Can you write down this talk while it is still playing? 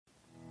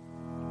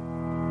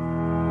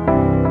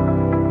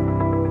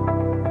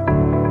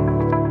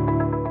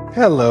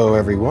Hello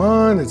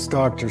everyone, it's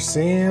Dr.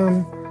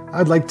 Sam.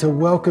 I'd like to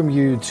welcome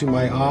you to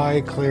my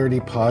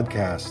EyeClarity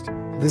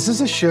podcast. This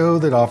is a show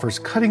that offers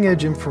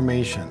cutting-edge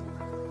information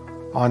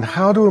on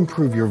how to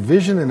improve your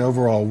vision and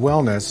overall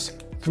wellness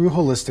through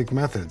holistic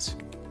methods.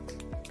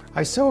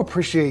 I so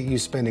appreciate you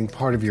spending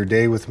part of your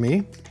day with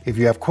me. If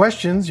you have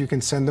questions, you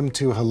can send them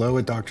to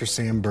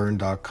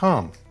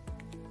hello@drsamberne.com.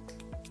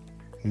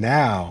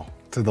 Now,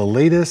 to the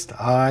latest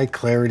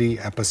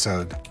EyeClarity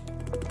episode.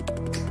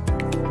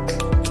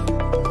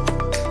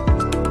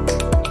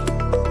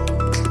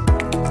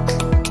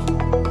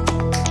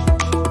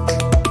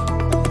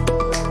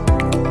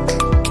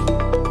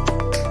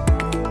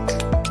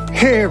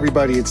 Hey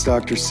everybody, it's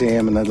Dr.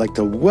 Sam, and I'd like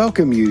to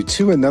welcome you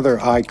to another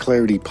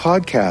EyeClarity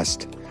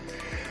podcast.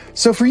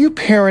 So for you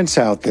parents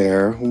out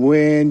there,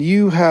 when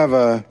you have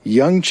a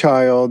young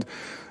child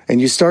and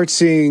you start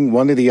seeing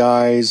one of the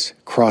eyes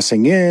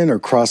crossing in or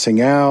crossing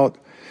out,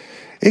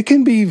 it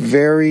can be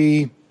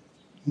very,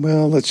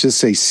 let's just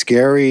say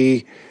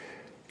scary,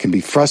 can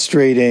be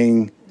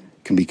frustrating,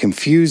 can be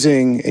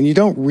confusing, and you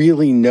don't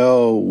really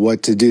know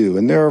what to do.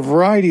 And there are a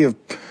variety of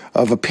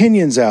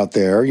opinions out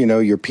there. You know,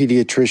 your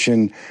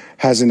pediatrician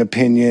has an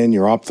opinion,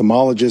 your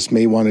ophthalmologist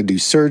may want to do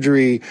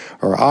surgery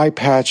or eye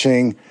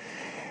patching.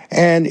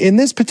 And in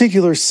this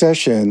particular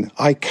session,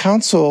 I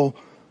counsel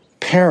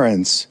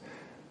parents.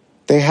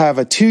 They have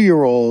a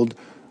 2-year-old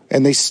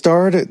and they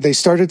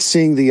started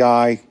seeing the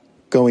eye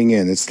going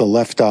in. It's the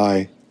left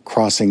eye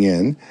crossing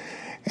in.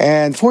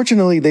 And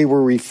fortunately, they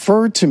were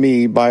referred to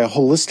me by a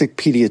holistic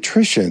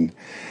pediatrician.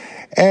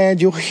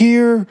 And you'll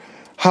hear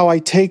how I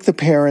take the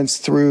parents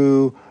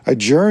through a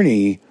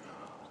journey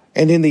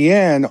and in the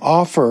end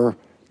offer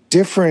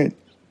different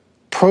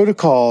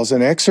protocols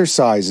and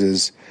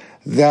exercises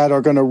that are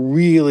going to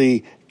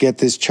really get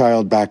this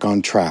child back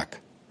on track.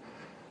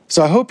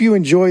 So I hope you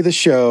enjoy the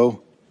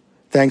show.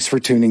 Thanks for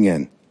tuning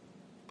in.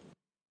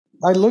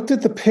 I looked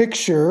at the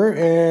picture,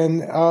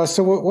 and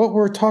so what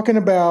we're talking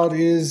about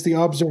is the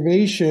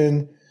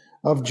observation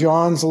of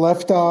John's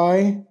left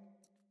eye.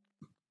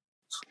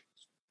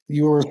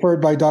 You were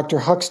referred by Dr.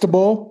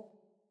 Huxtable?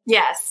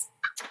 Yes.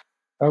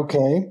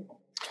 Okay.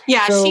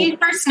 Yeah, she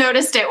first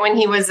noticed it when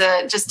he was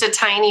just a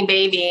tiny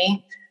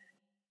baby.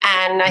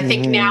 And I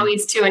think now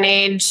he's to an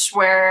age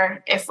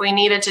where if we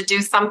needed to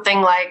do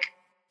something like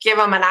give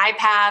him an eye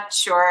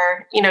patch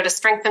or, to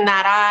strengthen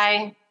that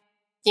eye,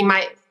 he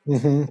might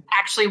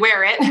actually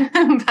wear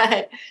it.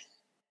 But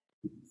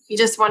he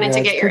just wanted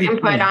to get your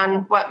input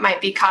on what might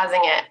be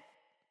causing it.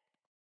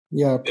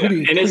 Yeah,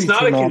 and it's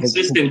not a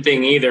consistent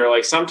thing either.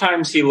 Like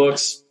sometimes he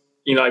looks,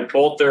 like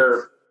both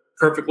are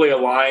perfectly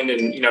aligned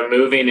and,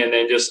 moving. And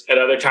then just at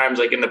other times,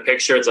 like in the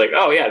picture, it's like,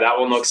 oh yeah, that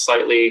one looks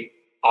slightly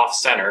off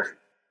center.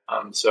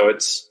 So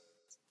it's,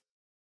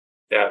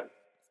 kind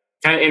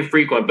of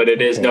infrequent, but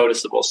it is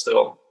noticeable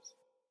still.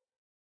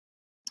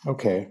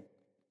 Okay.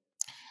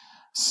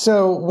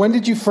 So when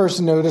did you first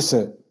notice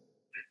it?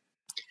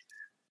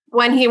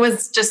 When he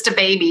was just a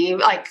baby,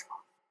 like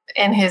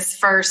in his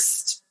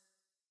first,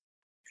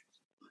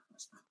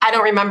 I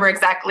don't remember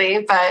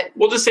exactly, but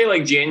we'll just say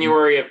like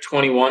January of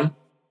 21.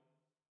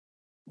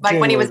 Like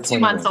when he was 2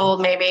 months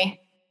old, maybe.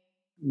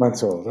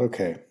 Months old,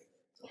 okay.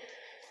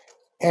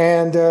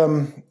 And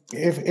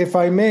if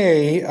I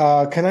may,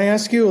 can I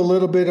ask you a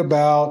little bit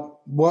about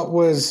what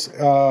was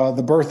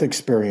the birth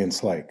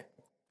experience like?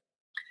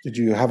 Did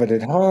you have it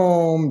at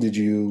home?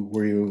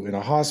 Were you in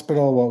a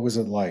hospital? What was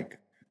it like?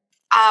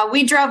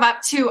 We drove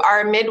up to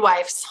our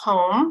midwife's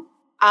home,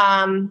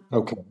 an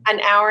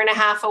hour and a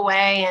half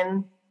away,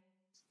 and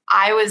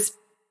I was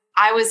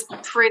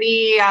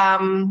pretty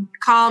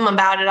calm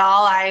about it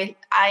all. I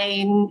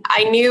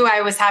knew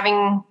I was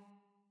having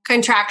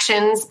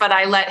contractions, but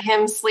I let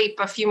him sleep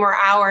a few more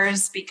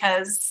hours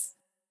because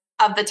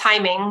of the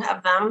timing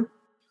of them.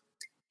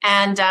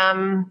 And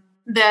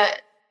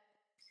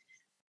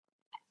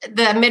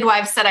the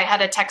midwife said I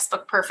had a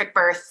textbook perfect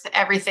birth.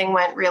 Everything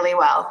went really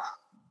well.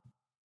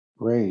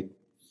 Great.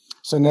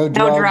 So no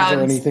drugs or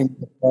anything?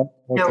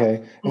 Okay.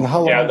 Nope. And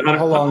how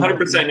long?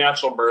 100%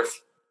 natural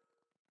birth.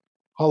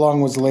 How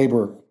long was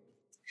labor?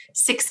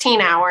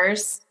 16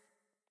 hours.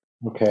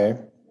 Okay.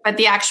 But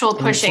the actual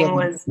pushing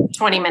was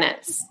 20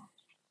 minutes.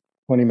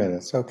 20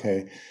 minutes.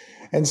 Okay.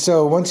 And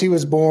so once he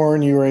was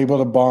born, you were able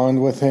to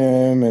bond with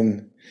him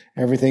and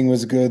everything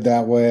was good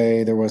that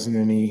way. There wasn't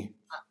any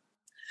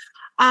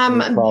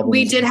problems.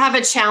 We did have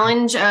a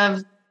challenge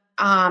of,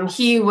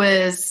 he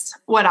was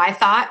what I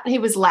thought he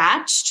was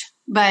latched,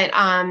 but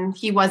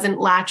he wasn't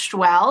latched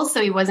well.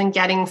 So he wasn't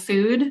getting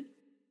food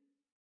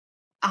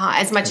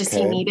as much as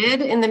he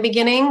needed in the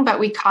beginning, but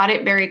we caught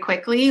it very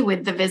quickly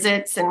with the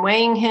visits and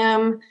weighing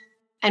him.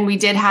 And we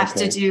did have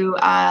to do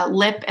a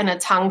lip and a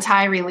tongue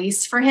tie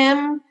release for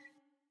him.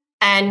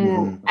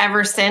 And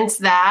ever since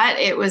that,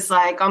 it was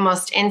like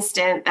almost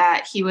instant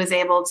that he was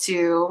able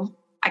to,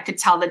 I could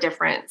tell the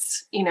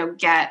difference,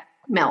 get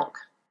milk.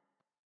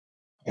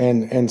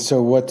 And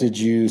so what did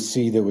you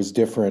see that was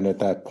different at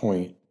that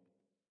point?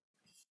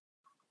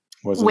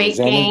 Was it weight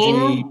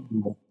gain?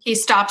 He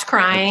stopped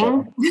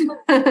crying.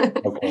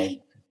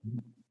 Okay.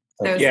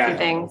 those two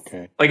things.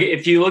 Okay. Like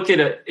if you looked at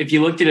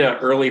an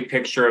early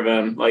picture of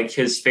him, like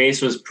his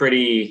face was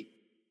pretty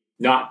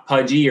not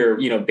pudgy or,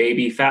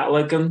 baby fat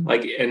looking,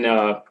 like, and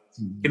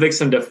he had like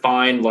some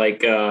defined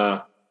like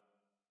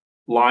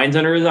lines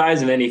under his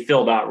eyes, and then he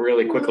filled out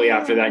really quickly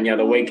after that. And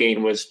the weight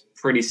gain was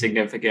pretty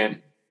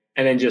significant.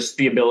 And then just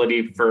the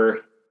ability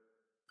for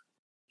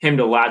him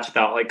to latch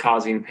without like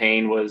causing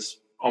pain was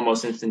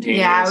almost instantaneous.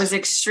 Yeah, it was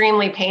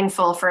extremely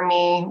painful for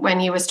me when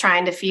he was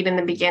trying to feed in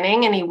the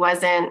beginning and he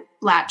wasn't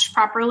latched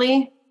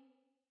properly.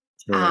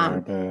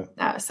 Sure, so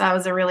that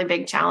was a really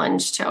big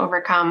challenge to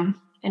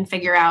overcome and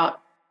figure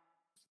out.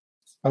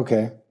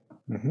 Okay.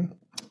 Mm-hmm.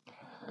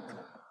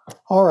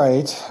 All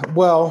right.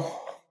 Well,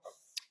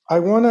 I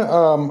want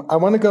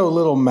to go a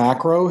little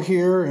macro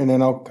here, and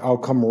then I'll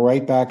come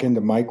right back into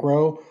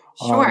micro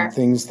on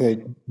things that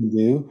you can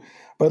do.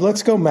 But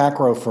let's go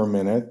macro for a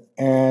minute.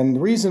 And the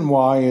reason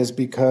why is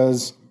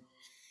because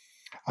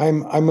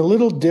I'm a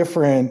little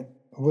different.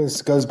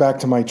 This goes back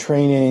to my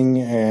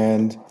training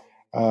and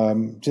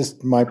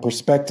just my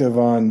perspective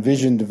on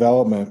vision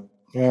development.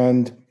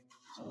 And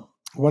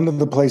one of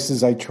the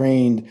places I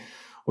trained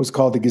was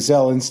called the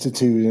Gesell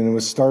Institute, and it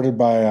was started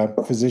by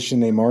a physician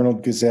named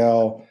Arnold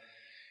Gesell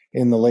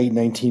in the late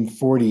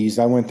 1940s.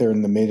 I went there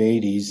in the mid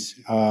 80s.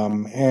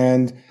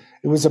 And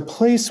it was a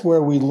place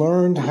where we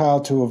learned how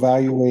to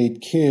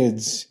evaluate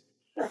kids.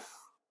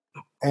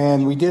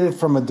 And we did it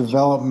from a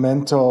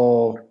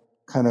developmental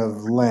kind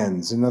of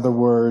lens. In other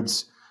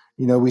words,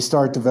 we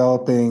start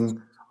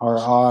developing our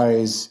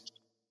eyes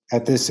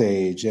at this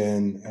age,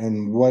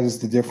 and what is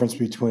the difference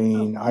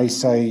between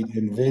eyesight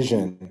and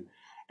vision,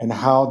 and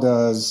how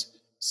does,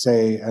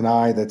 say, an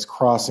eye that's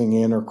crossing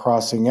in or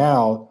crossing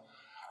out,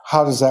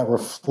 how does that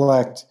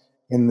reflect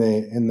in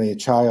the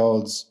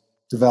child's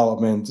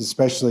development,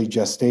 especially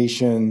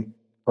gestation,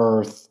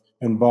 birth,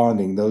 and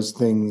bonding? Those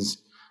things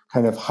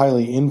kind of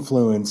highly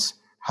influence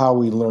how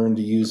we learn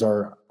to use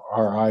our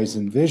eyes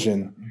and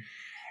vision.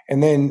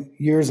 And then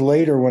years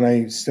later, when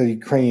I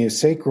studied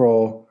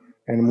craniosacral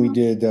and we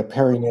did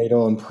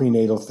perinatal and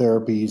prenatal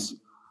therapies,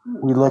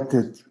 we looked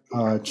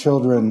at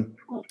children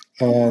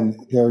and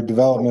their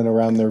development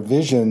around their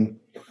vision.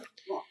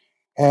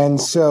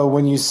 And so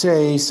when you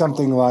say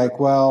something like,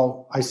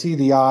 well, I see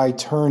the eye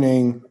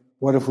turning,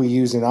 what if we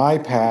use an eye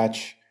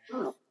patch?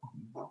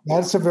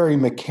 That's a very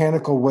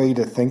mechanical way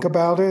to think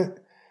about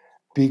it,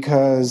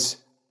 because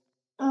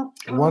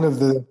one of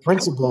the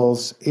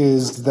principles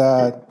is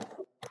that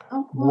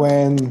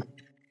when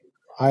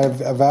I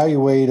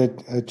evaluate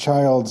a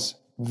child's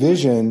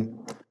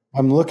vision,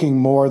 I'm looking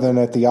more than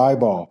at the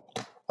eyeball.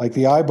 Like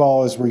the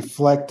eyeball is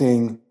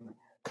reflecting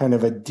kind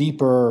of a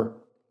deeper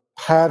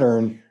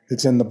pattern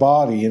that's in the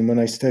body. And when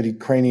I studied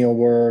cranial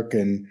work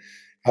and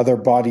other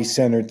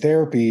body-centered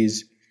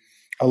therapies,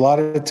 a lot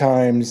of the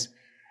times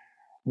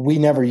we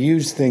never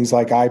used things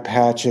like eye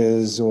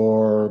patches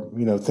or,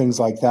 things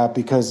like that,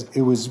 because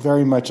it was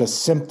very much a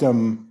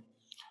symptom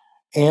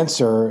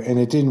answer and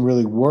it didn't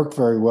really work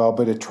very well,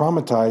 but it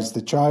traumatized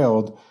the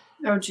child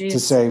to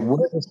say,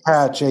 wear this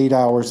patch 8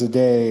 hours a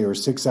day or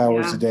 6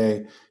 hours a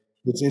day.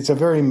 It's a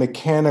very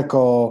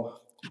mechanical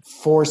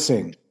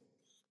forcing.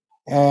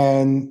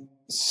 And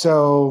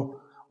so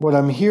what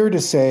I'm here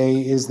to say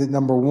is that,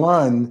 number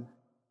one,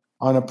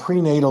 on a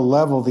prenatal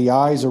level, the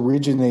eyes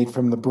originate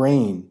from the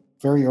brain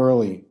very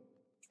early.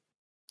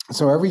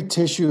 So every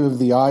tissue of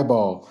the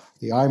eyeball,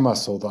 the eye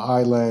muscle, the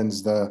eye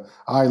lens, the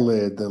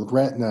eyelid, the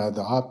retina,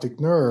 the optic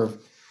nerve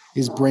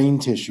is brain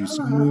tissue.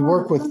 So when we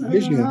work with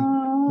vision,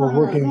 we're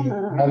working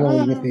not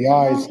only with the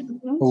eyes,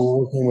 but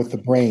we're working with the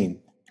brain.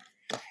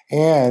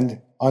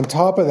 And on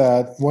top of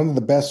that, one of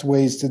the best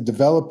ways to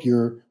develop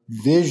your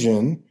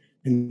vision,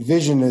 and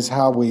vision is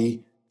how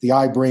the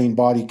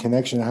eye-brain-body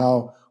connection,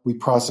 how we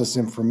process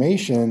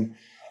information,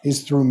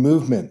 is through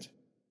movement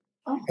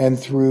and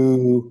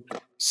through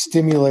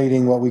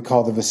stimulating what we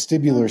call the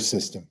vestibular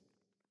system,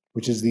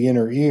 which is the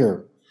inner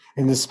ear.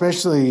 And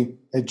especially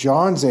at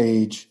John's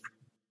age,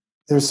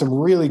 there's some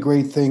really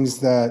great things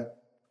that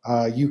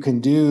you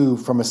can do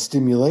from a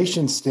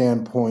stimulation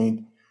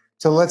standpoint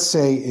to, let's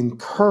say,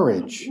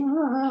 encourage,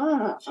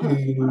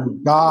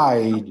 to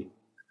guide,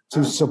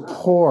 to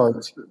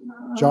support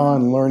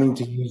John learning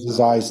to use his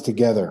eyes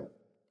together.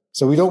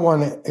 So we don't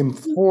want to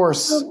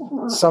enforce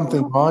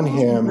something on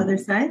him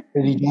that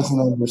he doesn't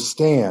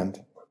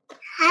understand.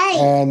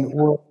 And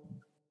we're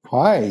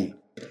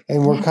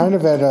kind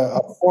of at a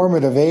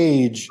formative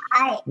age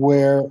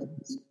where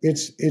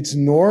it's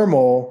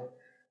normal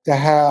to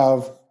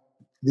have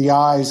the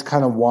eyes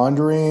kind of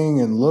wandering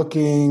and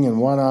looking,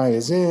 and one eye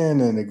is in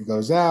and it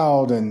goes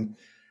out. And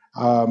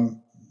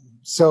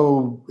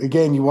so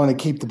again, you want to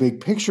keep the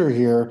big picture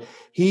here.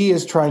 He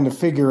is trying to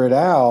figure it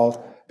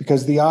out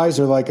because the eyes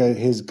are like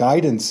his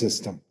guidance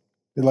system.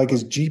 They're like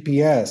his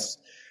GPS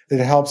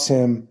that helps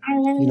him,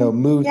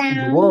 move through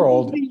the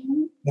world.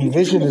 And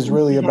vision is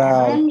really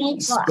about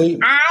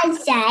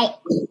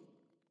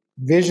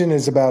vision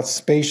is about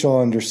spatial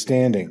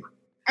understanding.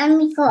 And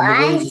the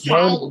way you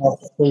learn about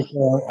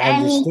spatial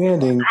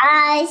understanding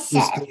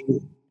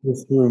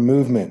is through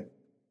movement.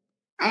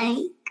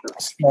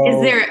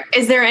 So,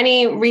 Is there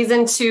any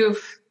reason to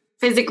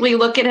physically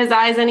look at his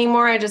eyes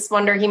anymore? I just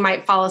wonder he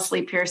might fall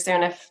asleep here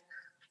soon if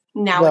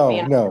now would be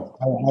enough. No.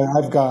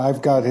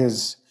 I've got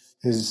his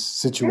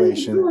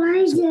situation.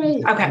 So if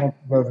he Okay. wants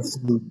to go to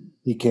sleep,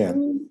 he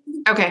can.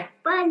 Okay.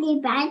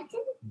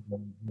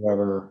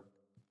 Whatever.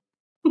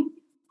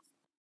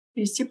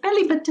 Here's your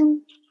belly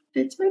button.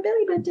 It's my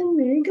belly button.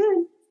 Very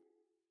good.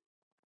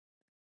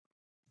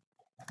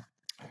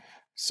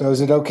 So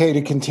is it okay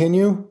to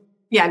continue?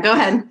 Yeah, go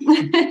ahead.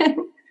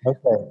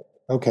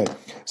 Okay.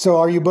 So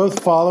are you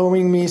both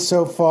following me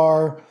so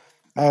far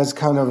as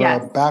kind of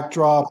Yes. a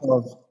backdrop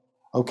of,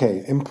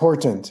 okay,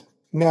 important.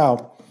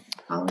 Now,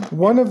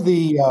 one of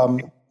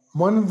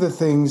the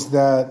things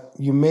that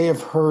you may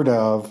have heard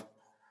of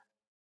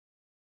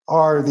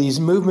are these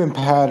movement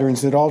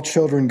patterns that all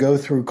children go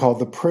through called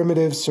the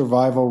primitive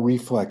survival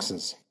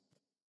reflexes.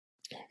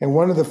 And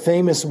one of the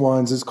famous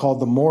ones is called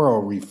the Moro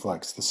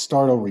reflex, the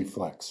startle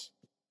reflex.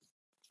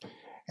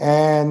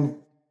 And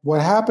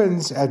what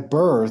happens at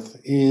birth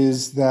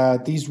is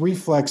that these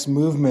reflex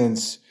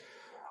movements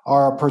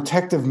are a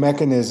protective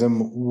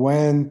mechanism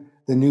when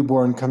the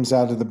newborn comes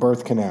out of the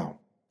birth canal,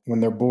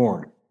 when they're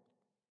born.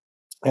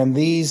 And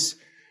these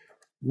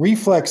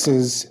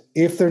reflexes,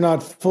 if they're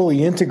not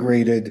fully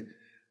integrated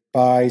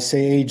by,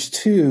 say, age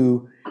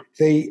 2,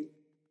 they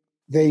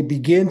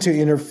begin to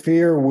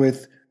interfere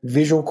with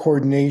visual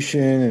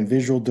coordination and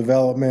visual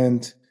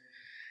development.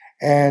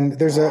 And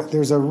there's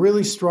a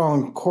really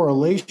strong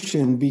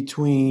correlation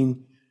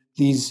between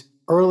these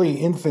early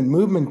infant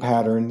movement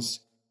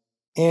patterns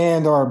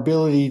and our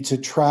ability to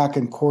track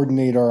and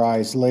coordinate our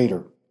eyes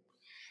later.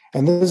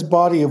 And this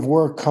body of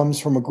work comes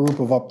from a group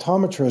of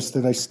optometrists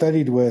that I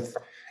studied with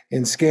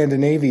in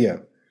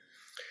Scandinavia,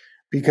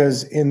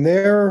 because in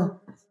their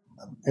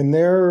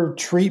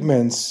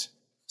treatments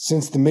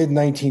since the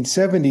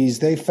mid-1970s,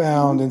 they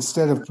found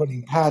instead of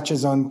putting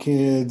patches on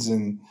kids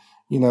and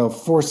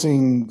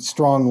forcing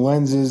strong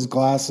lenses,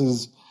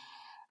 glasses,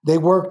 they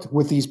worked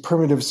with these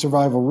primitive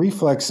survival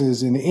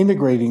reflexes and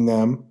integrating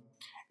them.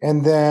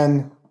 And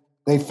then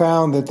they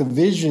found that the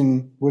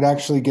vision would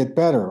actually get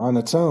better on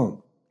its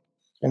own.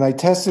 And I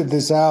tested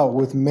this out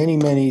with many,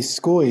 many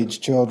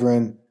school-age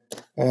children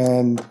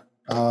and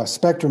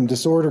spectrum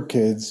disorder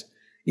kids,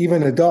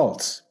 even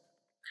adults.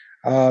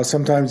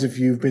 Sometimes if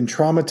you've been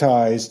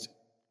traumatized,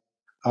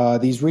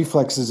 these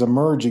reflexes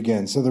emerge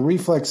again. So the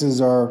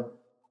reflexes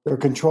they're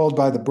controlled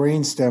by the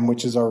brainstem,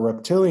 which is our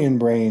reptilian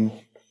brain.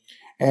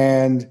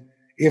 And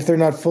if they're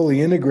not fully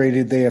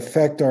integrated, they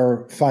affect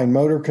our fine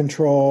motor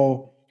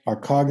control, our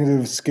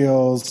cognitive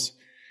skills.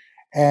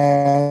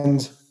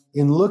 And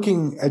in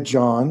looking at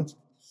John,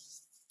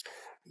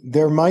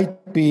 there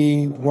might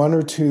be one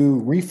or two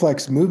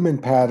reflex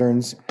movement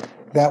patterns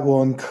that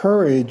will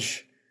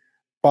encourage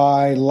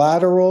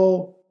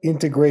bilateral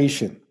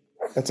integration.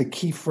 That's a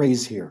key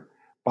phrase here.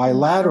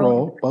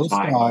 Bilateral, both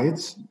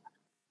sides,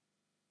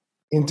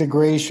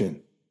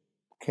 integration.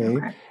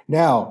 Okay.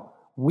 Now,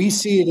 we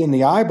see it in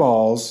the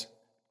eyeballs,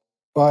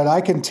 but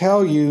I can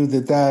tell you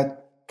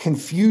that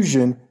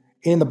confusion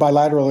in the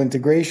bilateral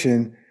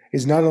integration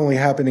is not only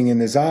happening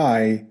in his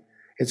eye,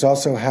 it's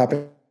also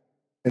happening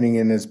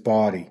in his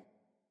body.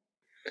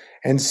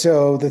 And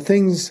so the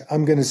things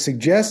I'm going to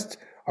suggest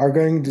are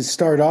going to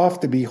start off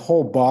to be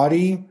whole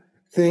body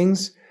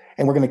things,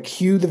 and we're going to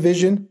cue the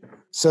vision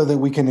so that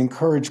we can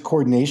encourage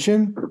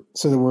coordination,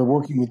 so that we're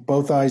working with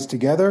both eyes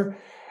together.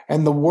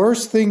 And the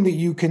worst thing that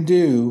you can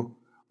do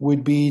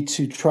would be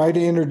to try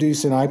to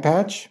introduce an eye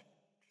patch.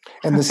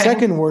 And the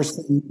second worst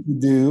thing you can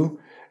do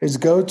is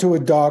go to a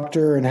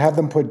doctor and have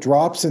them put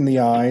drops in the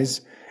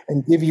eyes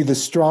and give you the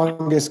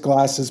strongest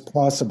glasses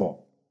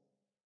possible.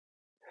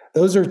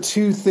 Those are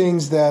two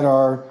things that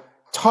are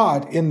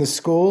taught in the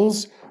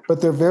schools,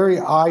 but they're very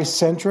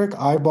eye-centric,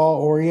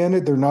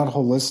 eyeball-oriented. They're not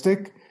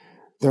holistic.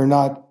 They're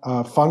not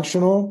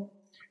functional.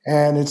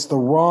 And it's the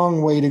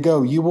wrong way to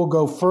go. You will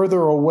go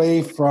further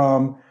away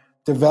from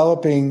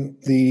developing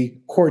the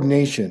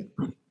coordination,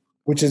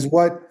 which is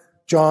what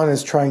John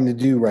is trying to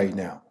do right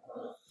now.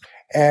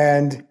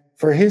 And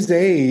for his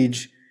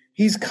age,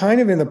 he's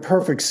kind of in the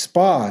perfect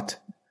spot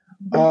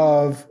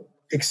of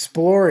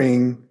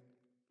exploring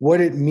what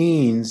it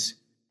means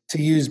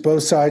to use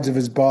both sides of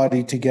his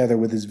body together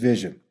with his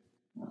vision.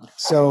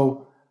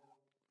 So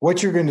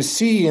what you're going to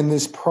see in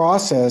this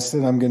process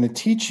that I'm going to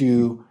teach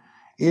you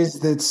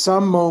is that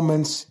some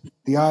moments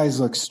the eyes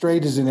look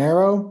straight as an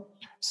arrow.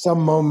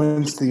 Some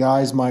moments the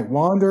eyes might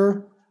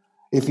wander.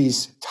 If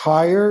he's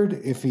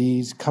tired, if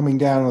he's coming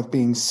down with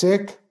being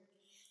sick,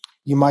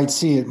 you might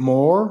see it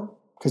more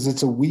because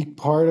it's a weak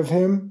part of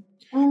him.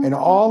 And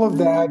all of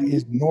that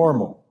is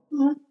normal.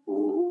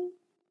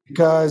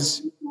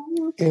 Because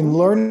in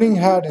learning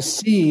how to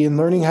see and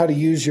learning how to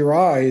use your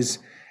eyes,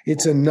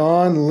 it's a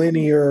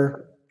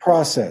non-linear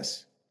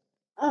process.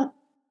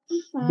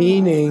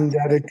 Meaning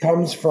that it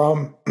comes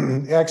from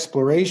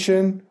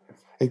exploration,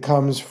 it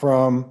comes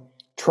from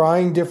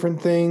trying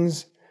different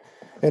things.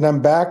 And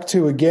I'm back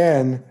to,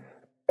 again,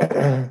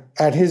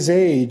 at his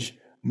age,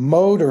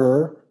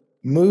 motor,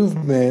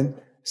 movement,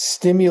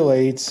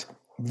 stimulates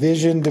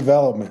vision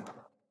development.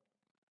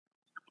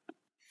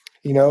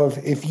 You know,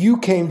 if you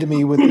came to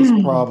me with this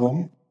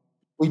problem,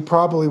 we'd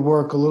probably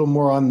work a little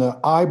more on the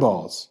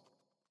eyeballs.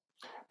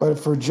 But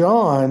for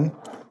John,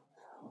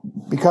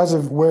 because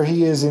of where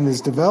he is in his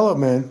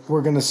development,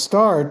 we're going to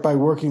start by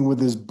working with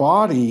his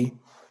body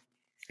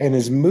and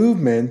his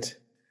movement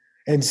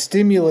and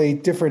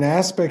stimulate different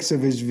aspects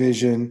of his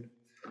vision,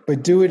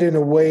 but do it in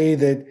a way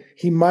that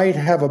he might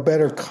have a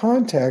better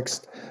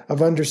context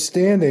of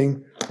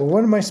understanding, well,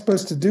 what am I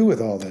supposed to do with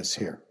all this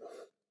here?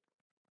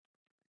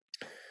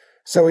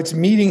 So it's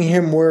meeting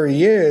him where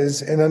he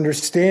is and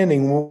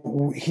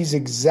understanding he's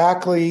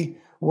exactly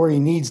where he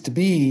needs to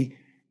be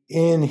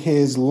in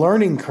his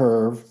learning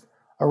curve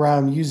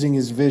around using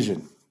his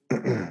vision.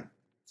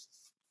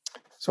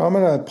 So I'm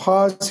going to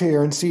pause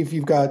here and see if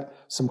you've got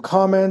some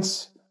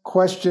comments,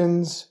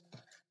 questions,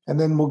 and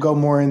then we'll go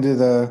more into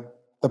the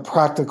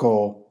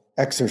practical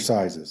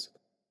exercises.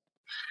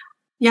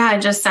 Yeah,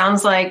 it just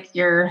sounds like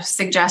you're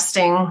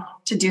suggesting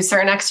to do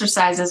certain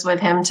exercises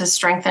with him to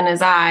strengthen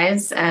his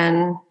eyes.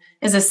 And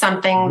is this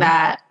something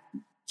that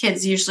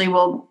kids usually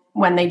will,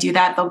 when they do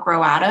that, they'll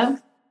grow out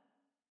of?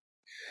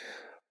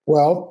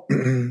 Well,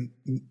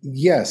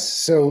 yes.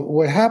 So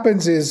what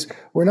happens is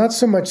we're not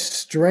so much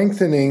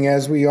strengthening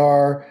as we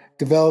are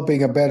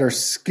developing a better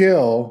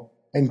skill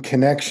and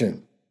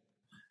connection.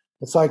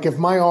 It's like if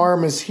my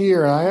arm is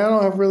here and I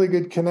don't have really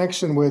good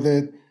connection with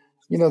it,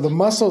 you know, the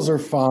muscles are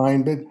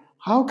fine, but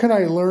how can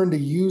I learn to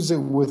use it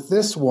with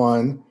this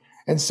one?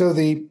 And so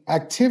the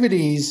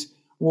activities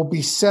will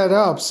be set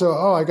up. So,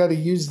 I got to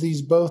use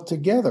these both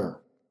together.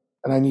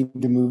 And I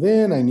need to move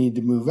in, I need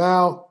to move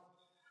out.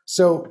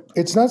 So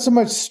it's not so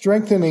much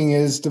strengthening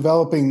as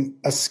developing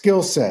a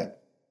skill set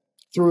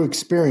through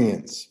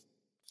experience.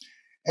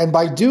 And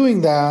by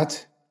doing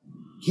that,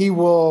 he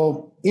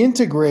will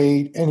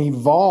integrate and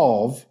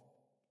evolve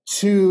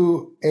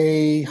to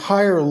a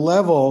higher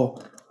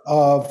level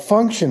of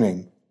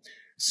functioning.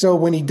 So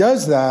when he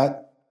does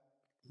that,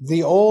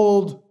 the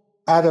old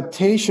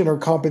adaptation or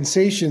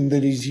compensation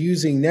that he's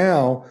using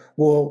now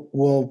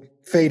will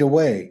fade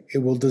away. It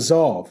will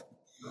dissolve.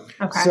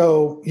 Okay.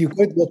 So you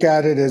could look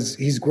at it as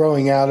he's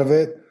growing out of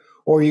it,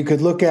 or you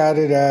could look at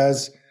it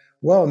as,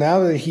 well, now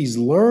that he's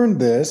learned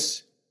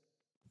this,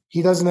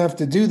 he doesn't have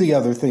to do the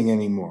other thing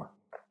anymore.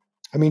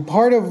 I mean,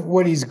 part of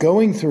what he's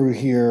going through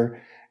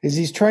here is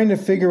he's trying to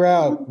figure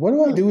out, what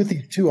do I do with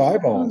these two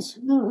eyeballs?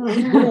 Where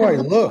do I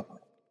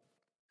look?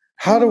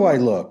 How do I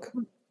look?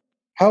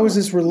 How is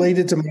this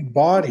related to my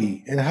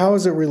body? And how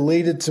is it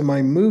related to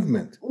my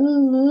movement?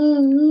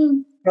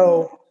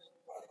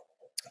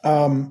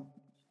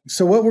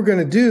 So what we're going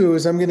to do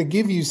is I'm going to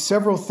give you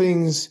several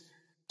things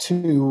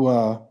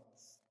to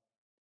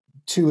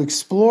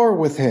explore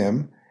with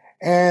him.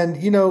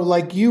 And, you know,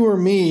 like you or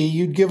me,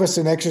 you'd give us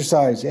an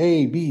exercise,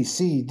 A, B,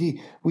 C,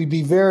 D. We'd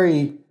be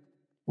very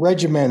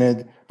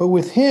regimented. But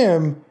with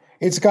him,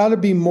 it's got to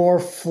be more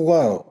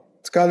flow.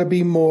 It's got to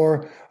be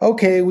more,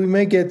 okay, we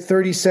may get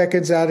 30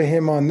 seconds out of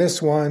him on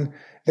this one,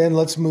 then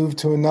let's move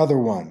to another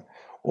one.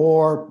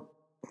 Or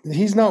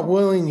he's not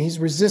willing, he's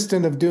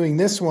resistant of doing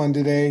this one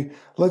today,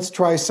 let's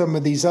try some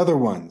of these other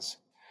ones.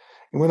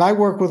 And when I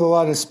work with a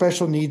lot of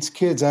special needs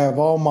kids, I have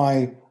all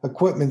my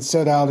equipment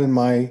set out in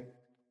my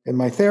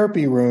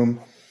therapy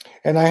room,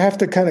 and I have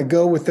to kind of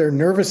go with their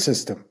nervous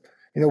system.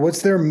 You know,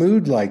 what's their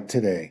mood like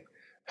today?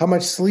 How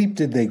much sleep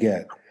did they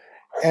get?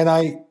 And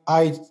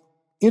I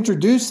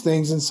introduce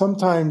things, and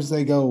sometimes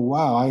they go,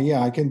 wow,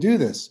 I can do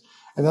this.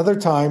 And other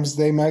times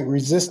they might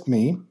resist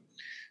me.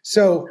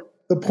 So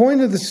the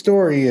point of the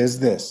story is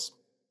this.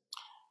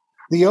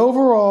 The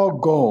overall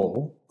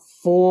goal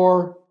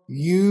for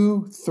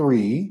you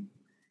three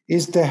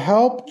is to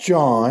help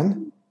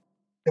John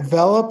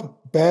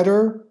develop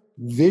better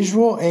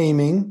visual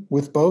aiming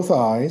with both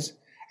eyes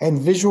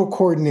and visual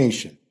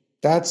coordination.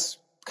 That's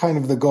kind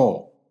of the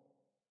goal.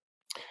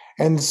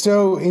 And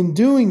so in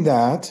doing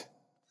that,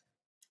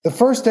 the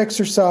first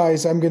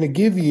exercise I'm going to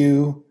give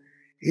you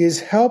is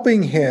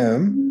helping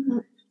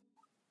him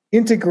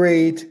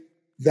integrate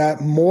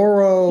that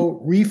Moro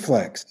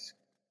reflex.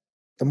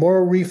 The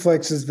Moro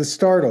reflex is the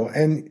startle.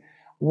 And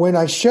when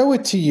I show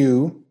it to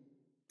you,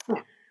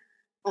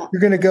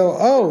 you're going to go,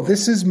 oh,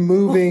 this is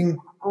moving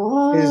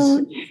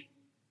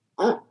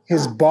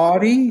his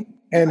body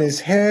and his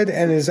head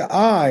and his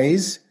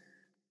eyes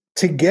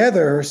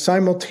together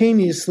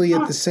simultaneously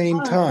at the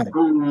same time.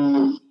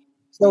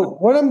 So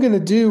what I'm going to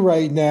do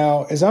right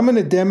now is I'm going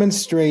to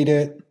demonstrate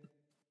it.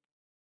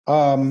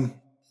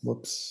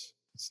 Whoops,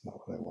 that's not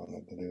what I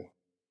wanted to do.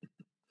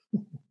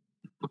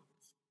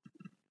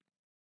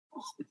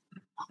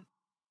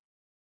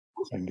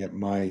 I can get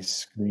my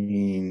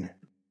screen.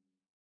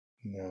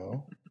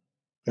 No,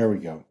 there we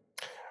go.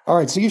 All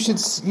right, so you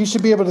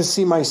should be able to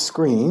see my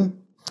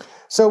screen.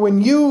 So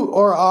when you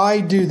or I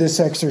do this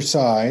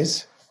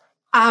exercise,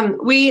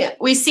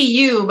 we see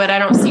you, but I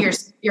don't see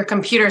your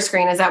computer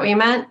screen. Is that what you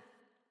meant?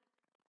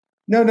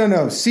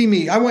 No. See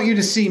me. I want you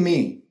to see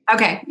me.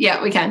 Okay.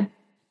 Yeah, we can.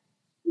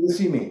 You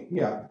see me.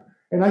 Yeah.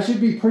 And I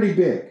should be pretty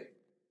big.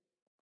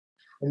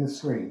 in the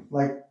screen.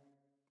 Like,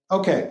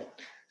 okay.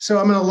 So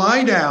I'm going to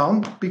lie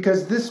down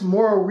because this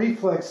Moro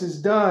reflex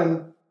is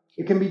done.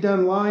 It can be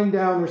done lying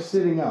down or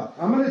sitting up.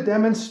 I'm going to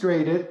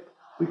demonstrate it.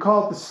 We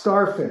call it the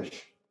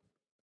starfish.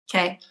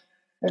 Okay.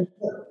 And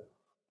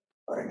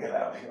I get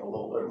out here a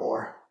little bit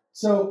more.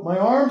 So my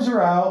arms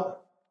are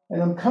out,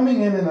 and I'm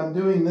coming in and I'm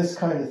doing this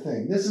kind of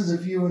thing. This is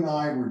if you and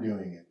I were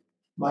doing it.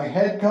 My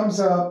head comes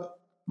up,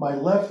 my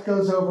left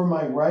goes over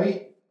my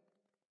right,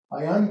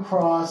 I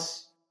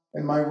uncross,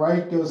 and my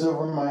right goes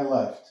over my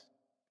left.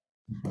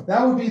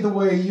 That would be the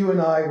way you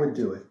and I would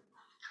do it.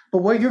 But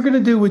what you're going to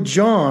do with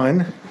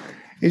John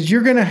is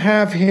you're going to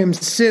have him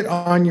sit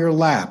on your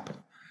lap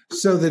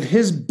so that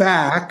his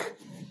back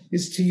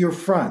is to your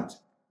front.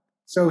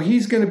 So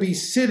he's going to be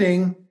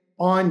sitting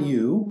on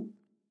you,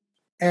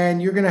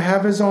 and you're going to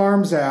have his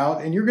arms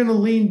out, and you're going to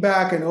lean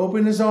back and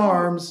open his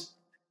arms,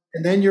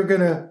 and then you're going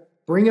to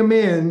bring him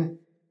in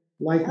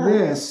like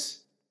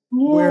this,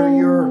 where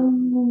you're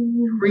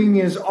bringing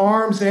his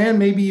arms and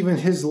maybe even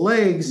his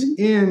legs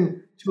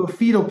in to a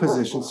fetal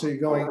position. So you're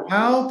going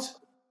out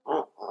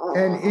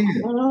and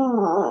in.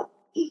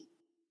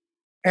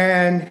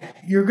 And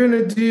you're going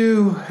to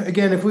do,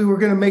 again, if we were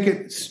going to make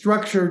it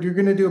structured, you're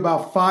going to do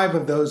about 5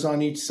 of those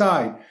on each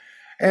side.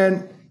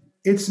 And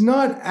it's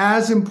not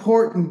as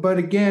important, but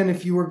again,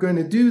 if you were going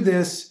to do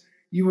this,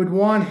 you would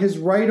want his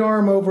right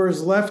arm over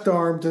his left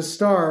arm to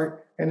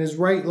start and his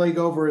right leg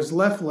over his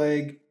left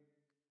leg.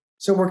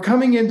 So we're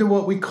coming into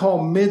what we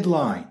call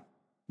midline,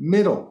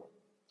 middle.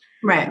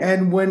 Right.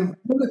 And when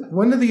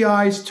one of the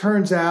eyes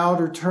turns out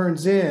or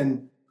turns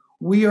in,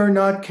 we are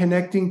not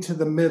connecting to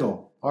the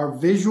middle, our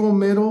visual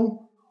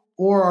middle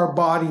or our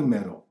body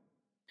middle.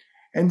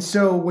 And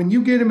so when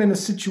you get him in a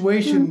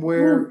situation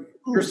where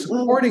you're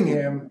supporting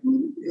him,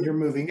 you're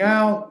moving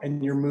out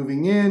and you're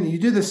moving in, you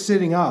do this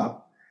sitting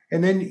up,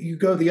 and then you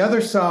go the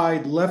other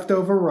side, left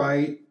over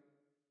right,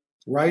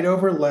 right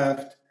over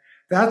left.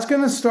 That's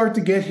going to start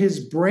to get his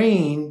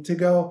brain to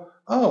go,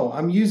 oh,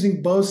 I'm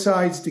using both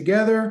sides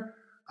together.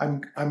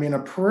 I'm in a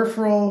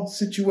peripheral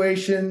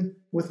situation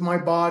with my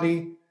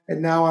body,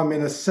 and now I'm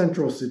in a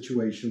central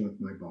situation with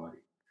my body.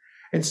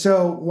 And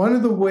so one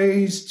of the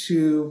ways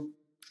to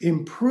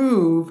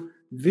improve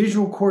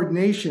visual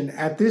coordination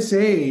at this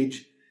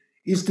age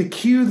is to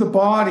cue the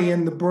body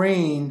and the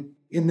brain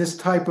in this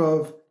type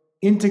of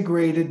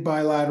integrated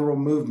bilateral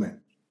movement.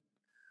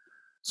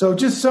 So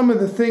just some of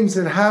the things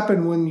that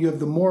happen when you have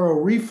the Moro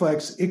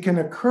reflex, it can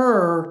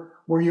occur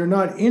where you're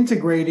not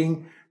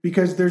integrating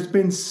because there's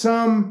been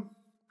some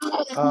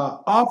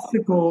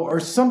obstacle or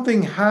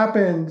something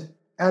happened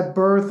at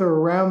birth or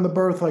around the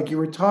birth, like you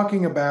were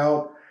talking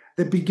about,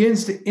 that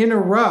begins to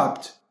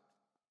interrupt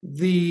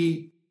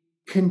the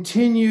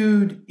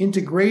continued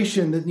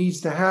integration that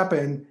needs to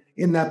happen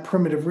in that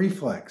primitive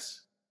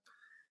reflex.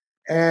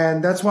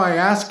 And that's why I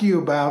ask you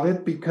about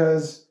it,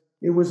 because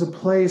it was a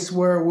place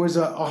where it was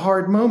a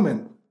hard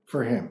moment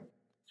for him.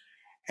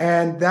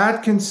 And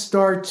that can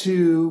start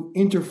to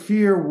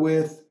interfere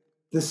with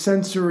the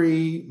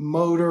sensory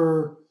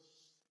motor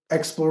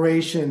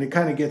exploration. It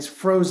kind of gets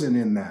frozen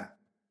in that.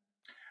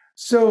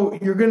 So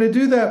you're going to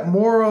do that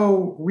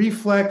Moro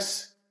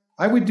reflex.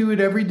 I would do it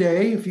every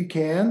day if you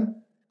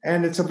can.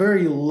 And it's a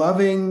very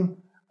loving,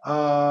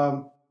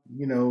 I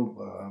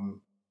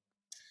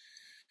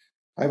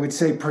would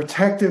say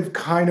protective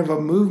kind of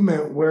a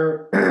movement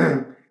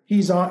where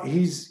he's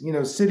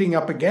sitting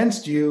up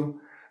against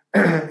you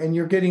and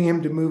you're getting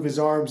him to move his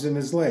arms and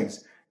his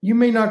legs. You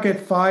may not get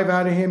 5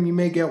 out of him. You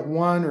may get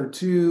 1 or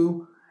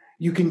 2.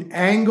 You can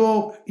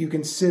angle, you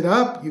can sit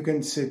up, you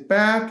can sit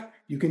back,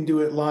 you can do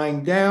it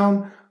lying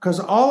down, because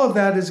all of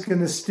that is going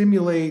to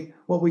stimulate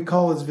what we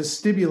call his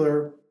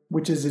vestibular,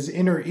 which is his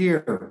inner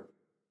ear.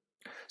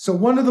 So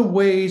one of the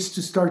ways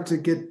to start to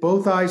get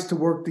both eyes to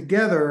work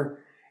together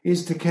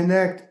is to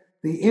connect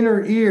the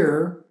inner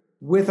ear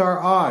with our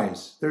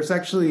eyes. There's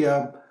actually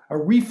a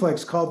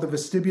reflex called the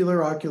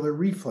vestibular ocular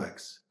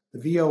reflex,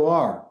 the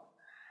VOR.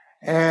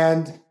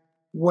 And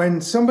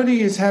when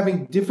somebody is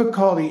having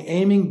difficulty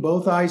aiming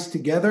both eyes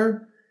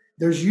together,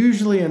 there's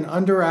usually an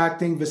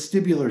underacting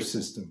vestibular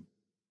system.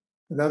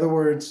 In other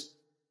words,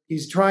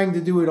 he's trying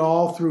to do it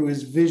all through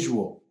his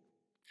visual.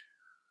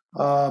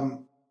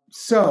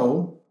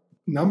 So,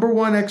 number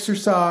 1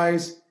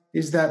 exercise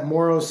is that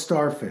Moro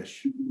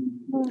starfish.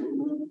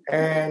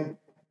 And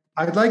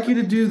I'd like you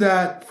to do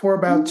that for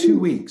about 2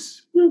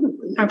 weeks.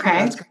 Okay.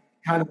 That's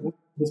kind of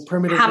his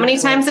primitive. How many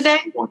times a day?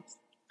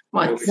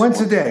 Once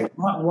a day.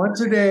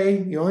 Once a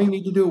day. You only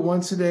need to do it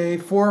once a day,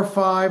 4 or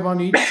 5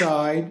 on each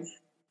side.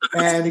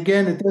 And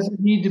again, it doesn't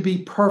need to be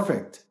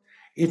perfect.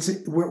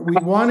 We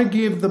want to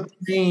give the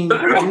brain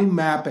new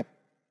mapping,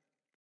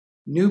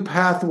 new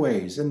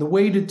pathways. And the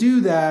way to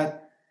do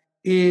that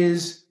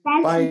is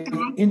by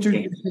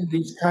introducing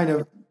these kind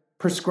of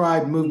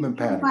prescribed movement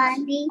patterns.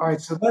 All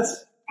right, so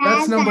that's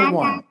number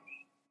 1.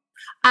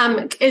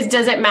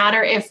 Does it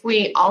matter if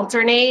we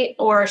alternate,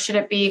 or should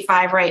it be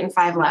 5 right and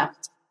 5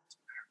 left?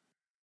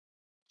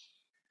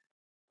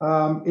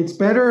 It's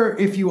better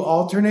if you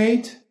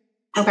alternate.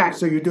 Okay.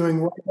 So you're doing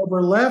right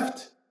over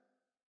left,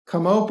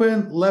 come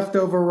open, left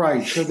over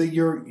right, so that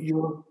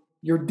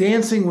you're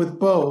dancing with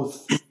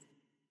both,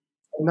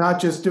 not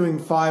just doing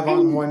 5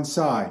 on one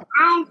side.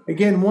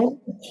 Again, one of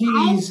the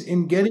keys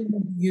in getting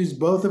him to use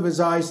both of his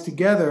eyes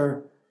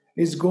together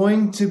is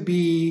going to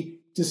be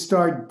to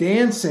start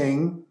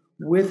dancing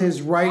with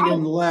his right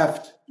and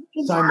left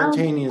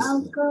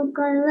simultaneously.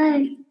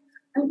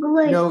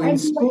 In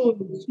school,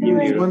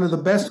 one of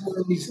the best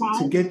ways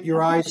to get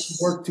your eyes to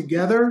work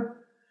together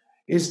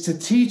is to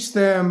teach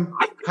them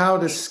how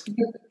to skip,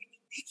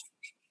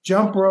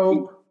 jump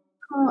rope,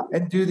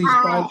 and do these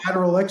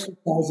bilateral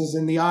exercises,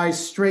 and the eyes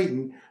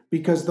straighten,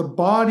 because the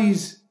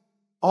body's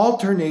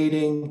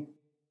alternating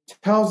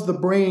tells the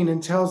brain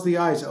and tells the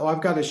eyes, oh,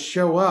 I've got to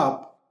show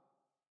up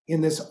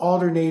in this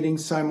alternating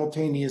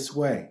simultaneous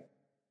way.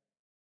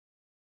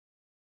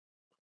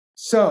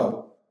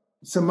 So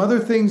some other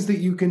things that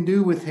you can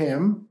do with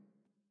him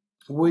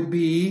would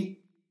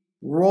be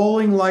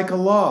rolling like a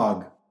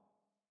log.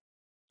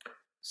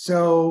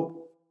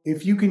 So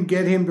if you can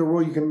get him to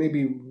roll, you can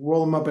maybe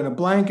roll him up in a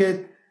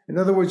blanket. In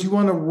other words, you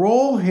want to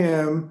roll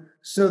him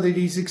so that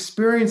he's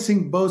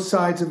experiencing both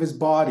sides of his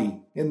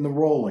body in the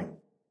rolling.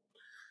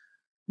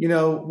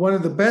 One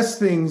of the best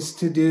things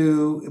to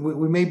do,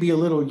 we may be a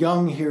little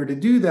young here to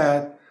do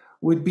that,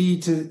 would be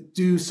to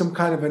do some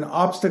kind of an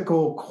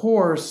obstacle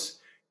course,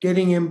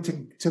 getting him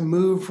to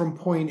move from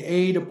point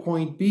A to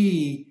point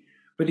B,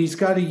 but he's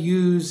got to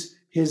use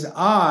his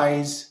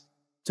eyes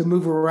to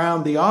move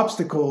around the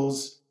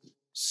obstacles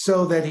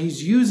so that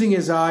he's using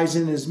his eyes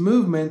in his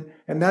movement,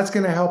 and that's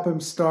going to help him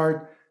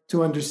start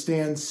to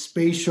understand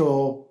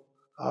spatial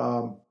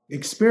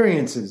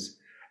experiences.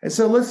 And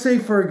so let's say,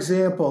 for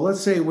example, let's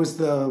say it was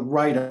the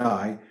right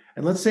eye,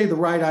 and let's say the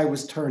right eye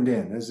was turned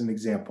in, as an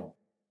example,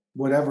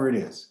 whatever it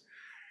is.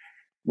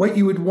 What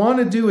you would want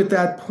to do at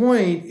that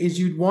point is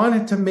you'd want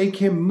it to make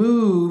him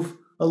move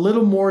a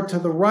little more to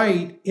the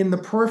right in the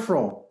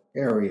peripheral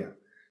area.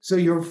 So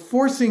you're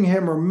forcing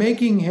him or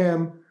making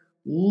him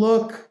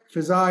look, if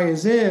his eye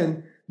is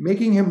in,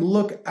 making him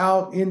look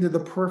out into the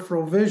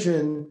peripheral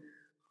vision,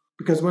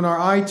 because when our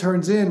eye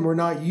turns in, we're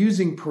not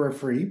using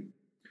periphery.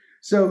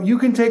 So you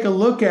can take a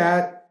look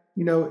at,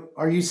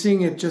 are you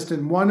seeing it just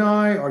in one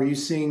eye? Are you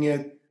seeing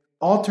it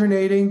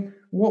alternating?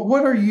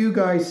 What are you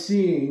guys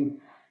seeing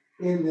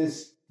in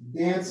this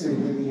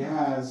dancing that he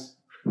has?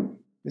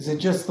 Is it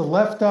just the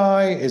left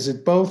eye? Is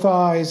it both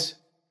eyes?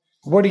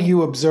 What are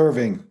you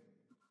observing?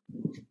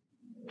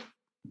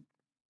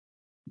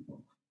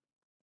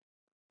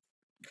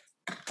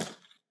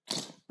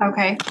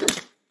 Okay.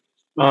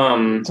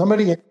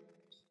 Somebody.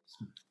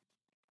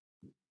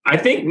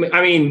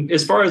 I mean,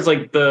 as far as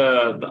like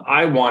the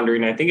eye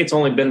wandering, I think it's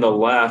only been the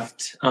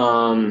left.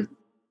 Okay.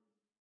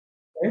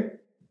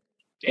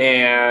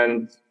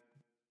 And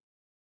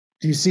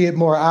do you see it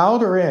more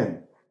out or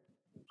in?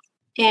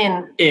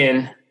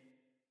 In.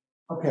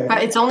 Okay.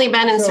 But it's only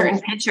been in certain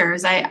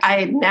pictures.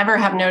 I never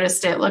have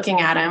noticed it looking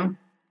at him.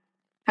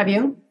 Have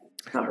you?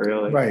 Not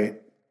really. Right.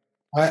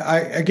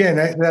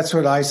 That's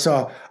what I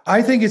saw.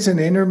 I think it's an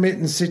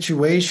intermittent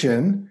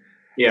situation.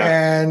 Yeah.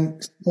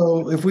 And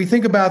so if we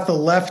think about the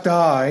left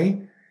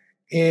eye,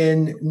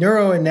 in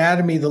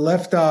neuroanatomy, the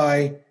left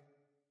eye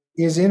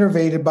is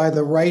innervated by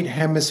the right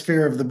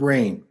hemisphere of the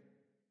brain.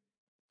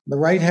 The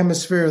right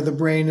hemisphere of the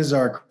brain is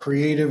our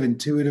creative,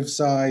 intuitive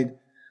side.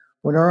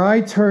 When our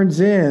eye turns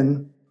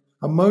in,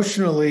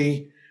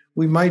 emotionally,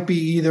 we might be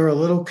either a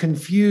little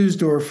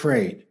confused or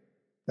afraid.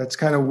 That's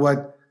kind of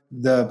what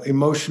the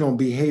emotional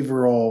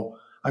behavioral,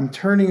 I'm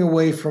turning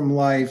away from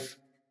life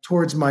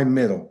towards my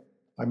middle.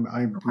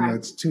 I'm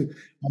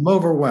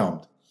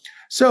overwhelmed.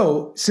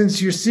 So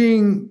since you're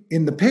seeing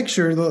in the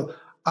picture,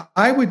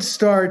 I would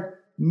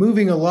start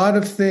moving a lot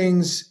of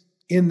things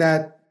in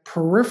that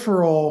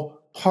peripheral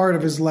part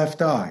of his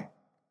left eye.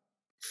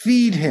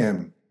 Feed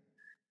him,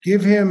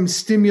 give him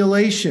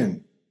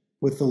stimulation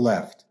with the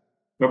left.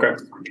 Okay.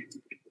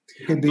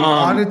 It could be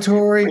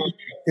auditory, it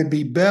could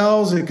be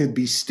bells, it could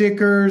be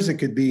stickers, it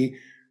could be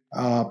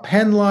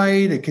pen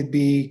light, it could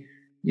be,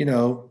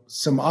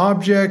 some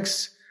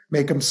objects.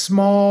 Make them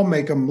small,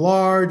 make them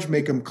large,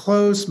 make them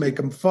close, make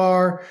them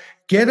far.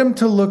 Get them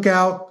to look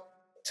out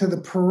to the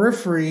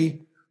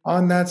periphery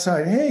on that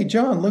side. Hey,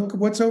 John, look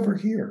what's over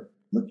here.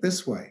 Look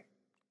this way.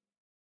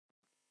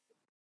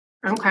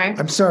 Okay.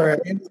 I'm sorry,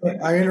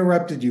 I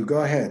interrupted you.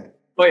 Go ahead.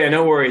 Oh, yeah,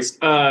 no worries.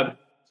 I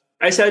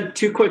just had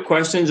 2 quick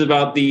questions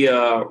about the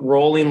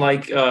rolling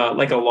like a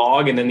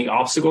log and then the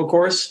obstacle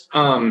course.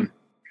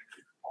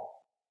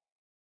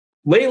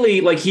 Lately,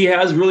 like he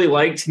has really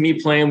liked me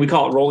playing, we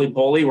call it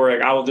roly-poly, where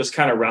like, I will just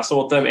kind of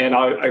wrestle with him and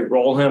I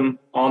roll him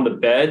on the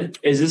bed.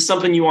 Is this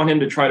something you want him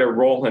to try to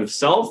roll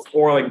himself,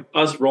 or like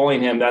us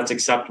rolling him, that's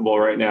acceptable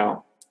right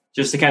now?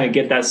 Just to kind of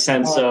get that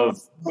sense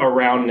of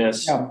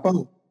aroundness. Yeah,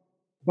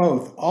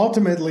 both.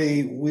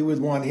 Ultimately, we would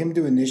want him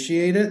to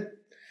initiate it.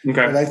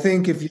 Okay. But I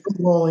think if you're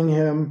rolling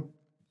him,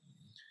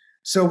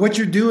 so what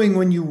you're doing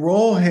when you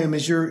roll him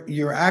is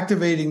you're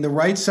activating the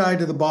right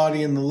side of the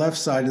body and the left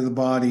side of the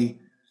body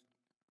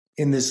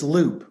in this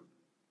loop,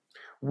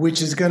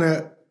 which is going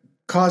to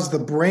cause the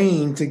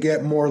brain to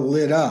get more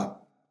lit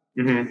up.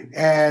 Mm-hmm.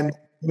 And,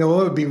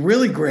 what would be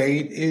really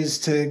great is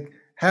to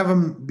have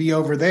him be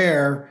over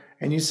there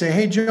and you say,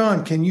 hey,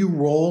 John, can you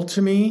roll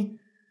to me?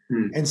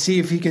 And see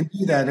if he can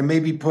do that and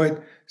maybe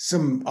put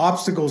some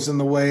obstacles in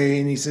the way.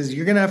 And he says,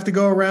 you're going to have to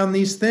go around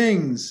these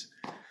things.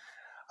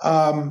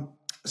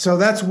 So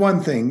that's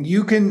one thing.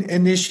 You can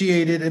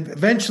initiate it.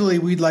 Eventually,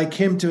 we'd like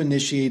him to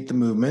initiate the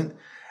movement.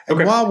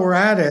 And while we're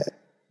at it,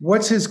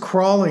 what's his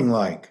crawling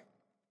like?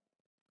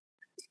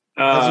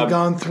 Has he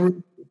gone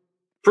through?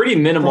 Pretty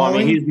minimal.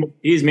 Crawling? I mean,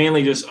 he's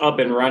mainly just up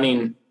and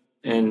running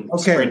and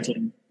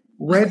sprinting.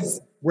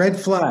 Red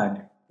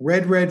flag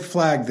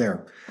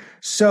there.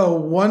 So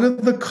one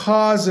of the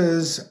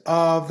causes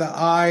of the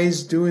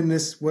eyes doing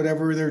this,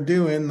 whatever they're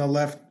doing, the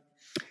left,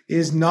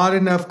 is not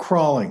enough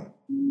crawling.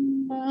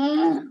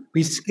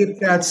 We skip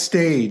that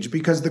stage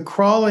because the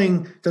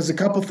crawling does a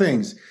couple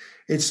things.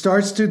 It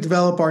starts to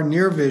develop our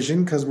near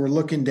vision because we're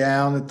looking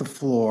down at the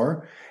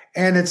floor.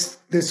 And it's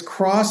this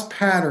cross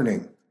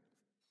patterning.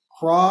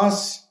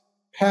 Cross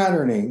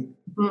patterning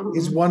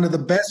is one of the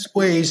best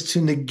ways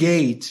to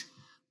negate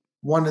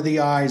one of the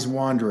eyes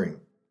wandering.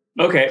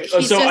 Okay, He's so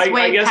just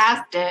I guess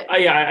past it.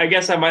 I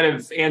guess I might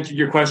have answered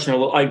your question a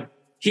little. Like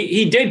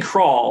he did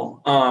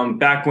crawl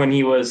back when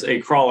he was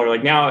a crawler.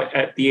 Like now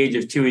at the age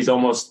of 2, he's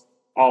almost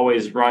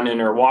always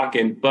running or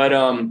walking. But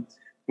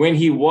when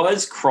he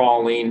was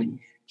crawling,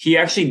 he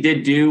actually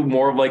did do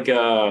more of like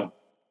a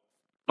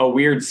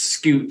weird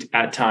scoot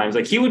at times.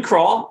 Like he would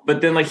crawl,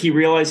 but then like he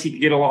realized he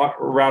could get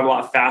around a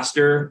lot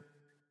faster,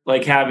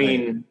 like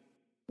having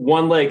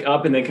one leg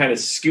up and then kind of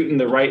scooting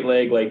the right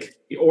leg, like,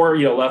 or,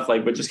 left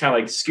leg, but just kind of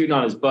like scooting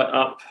on his butt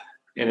up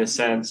in a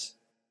sense.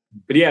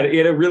 But he had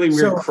a really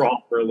weird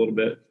crawl for a little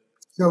bit.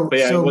 But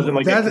yeah, it wasn't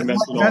like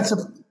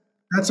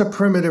that's a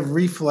primitive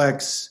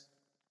reflex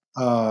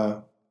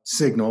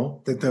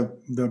signal that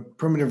the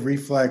primitive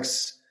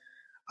reflex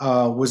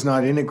was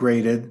not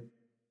integrated.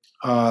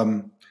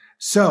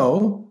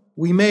 So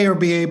we may or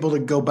be able to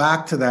go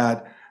back to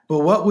that. But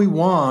what we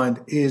want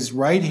is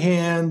right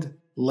hand,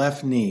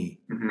 left knee.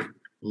 Mm-hmm.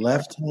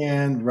 Left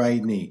hand,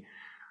 right knee.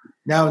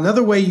 Now,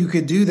 another way you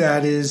could do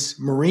that is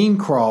marine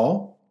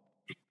crawl.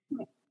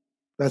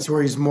 That's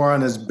where he's more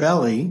on his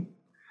belly.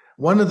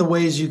 One of the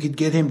ways you could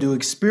get him to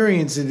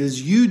experience it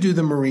is you do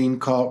the marine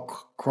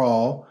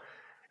crawl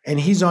and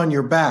he's on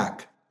your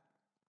back.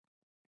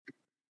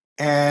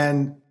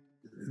 And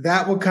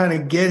that will kind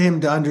of get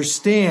him to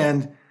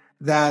understand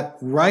that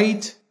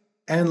right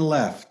and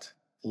left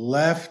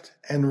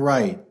and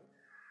right,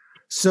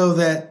 so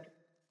that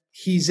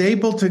he's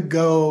able to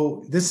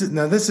go. This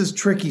is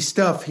tricky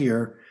stuff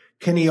here.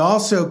 Can he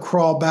also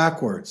crawl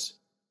backwards?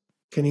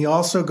 Can he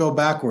also go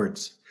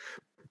backwards?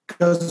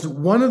 Because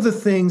one of the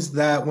things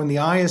that when the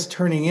eye is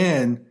turning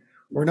in,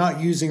 we're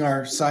not using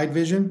our side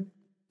vision.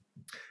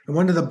 And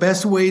one of the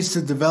best ways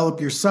to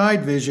develop your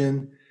side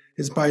vision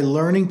is by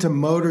learning to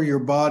motor your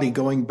body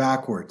going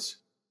backwards.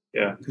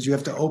 Yeah. Because you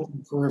have to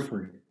open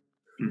periphery.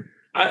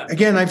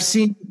 Again, I've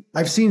seen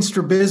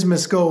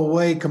strabismus go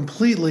away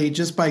completely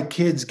just by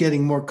kids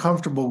getting more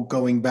comfortable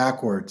going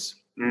backwards.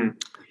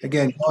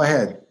 Again, go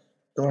ahead.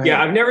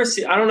 Yeah, I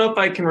don't know if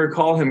I can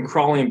recall him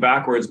crawling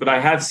backwards, but I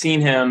have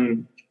seen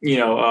him,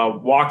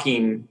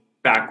 walking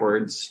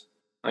backwards.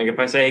 Like if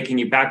I say, hey, can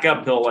you back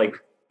up? He'll like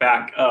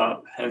back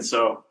up. And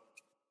so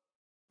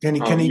can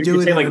he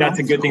do it? Like that's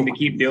a good thing to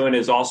keep doing,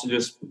 is also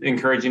just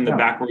encouraging the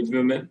backwards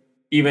movement,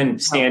 even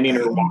standing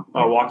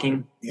or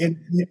walking.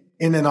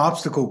 In an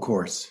obstacle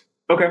course.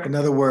 Okay. In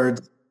other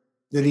words,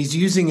 that he's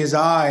using his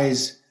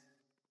eyes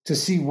to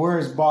see where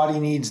his body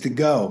needs to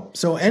go.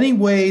 So any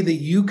way that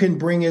you can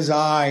bring his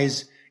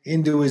eyes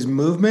into his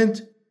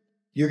movement,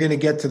 you're going to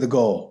get to the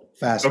goal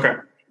faster. Okay.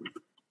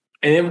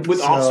 And then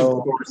with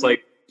obstacle course,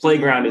 like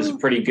playground is a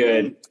pretty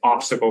good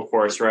obstacle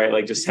course, right?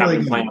 Like just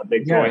having playing a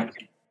big toy.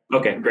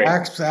 Okay, great.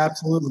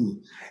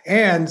 Absolutely.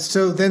 And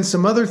so then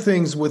some other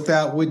things with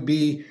that would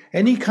be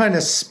any kind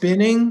of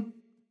spinning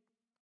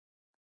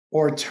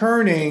or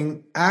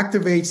turning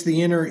activates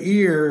the inner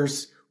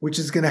ears, which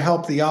is going to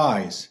help the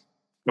eyes.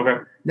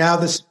 Okay. Now,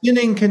 the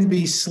spinning can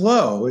be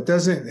slow. It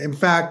doesn't, in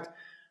fact,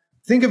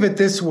 think of it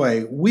this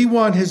way. We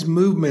want his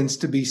movements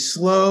to be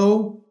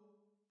slow,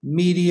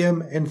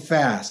 medium, and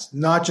fast,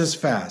 not just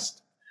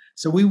fast.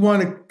 So we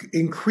want to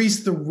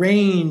increase the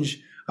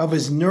range of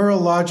his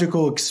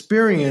neurological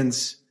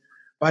experience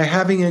by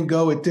having him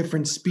go at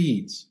different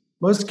speeds.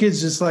 Most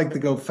kids just like to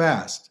go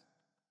fast.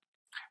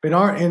 In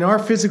our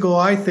physical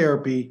eye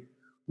therapy,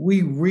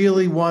 we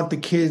really want the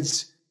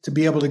kids to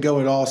be able to go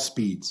at all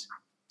speeds,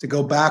 to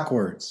go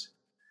backwards,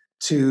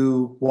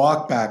 to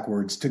walk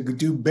backwards, to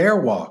do bear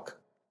walk,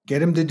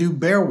 get him to do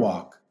bear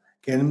walk,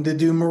 get him to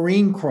do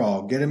marine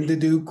crawl, get him to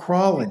do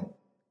crawling,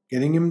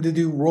 getting him to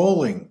do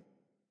rolling,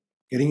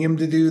 getting him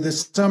to do the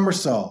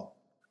somersault.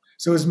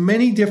 So as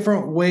many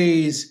different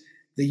ways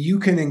that you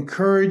can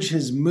encourage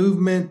his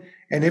movement.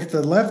 And if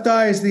the left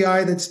eye is the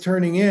eye that's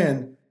turning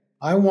in,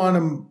 I want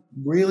him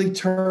really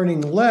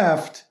turning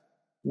left,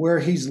 where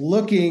he's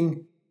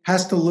looking,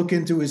 has to look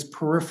into his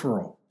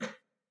peripheral.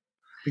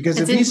 Because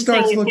it's if he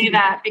starts interesting you looking say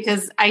that,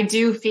 because I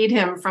do feed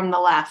him from the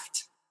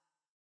left.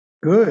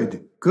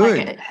 good.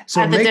 Like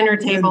So at the dinner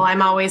table,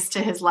 I'm always to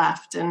his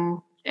left, and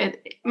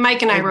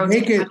Mike and I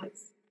rotate.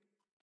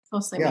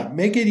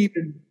 Make it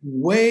even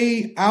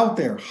way out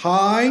there,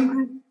 high,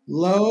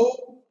 low.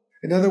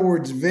 In other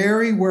words,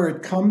 vary where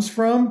it comes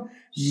from.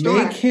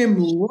 Sure. Make him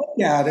look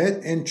at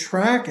it and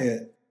track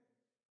it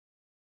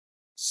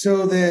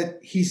so that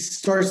he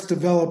starts to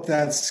develop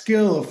that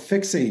skill of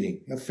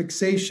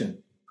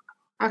fixation.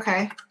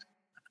 Okay.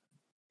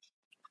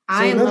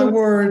 So in other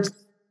words,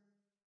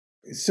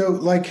 so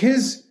like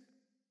he's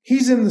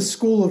in the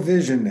school of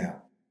vision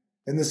now.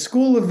 And the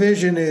school of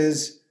vision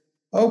is,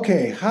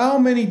 okay, how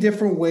many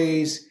different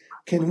ways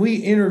can we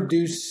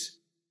introduce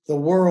the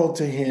world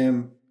to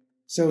him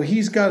so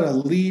he's got to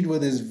lead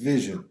with his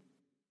vision?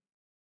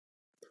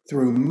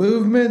 Through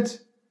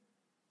movement,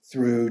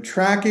 through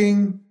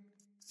tracking,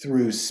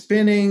 through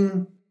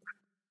spinning,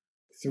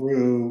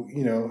 through,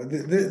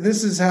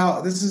 this is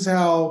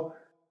how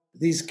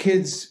these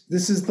kids,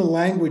 this is the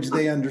language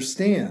they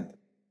understand.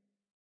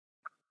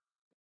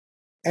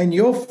 And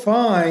you'll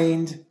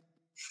find,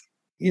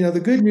 the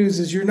good news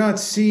is you're not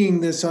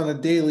seeing this on a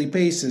daily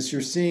basis.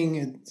 You're seeing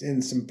it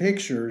in some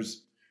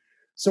pictures.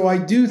 So I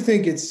do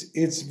think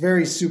it's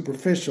very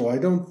superficial. I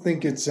don't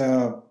think it's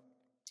a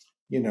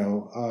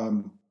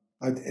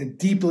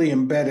deeply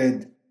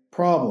embedded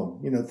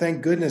problem.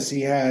 Thank goodness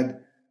he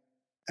had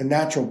a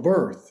natural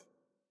birth.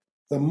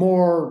 The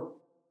more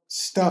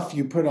stuff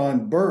you put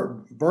on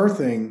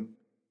birthing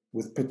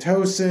with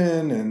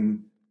Pitocin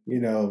and,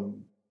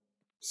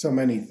 so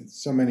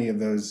many of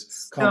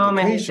those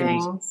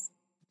complications,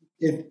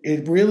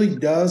 it really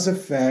does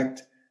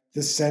affect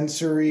the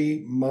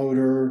sensory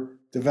motor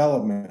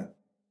development.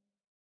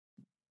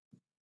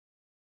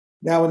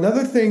 Now,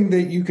 another thing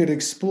that you could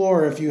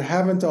explore if you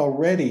haven't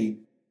already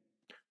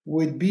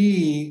would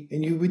be,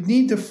 and you would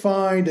need to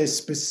find a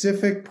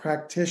specific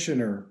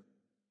practitioner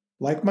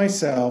like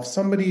myself,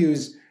 somebody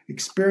who's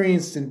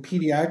experienced in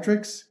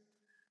pediatrics,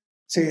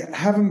 to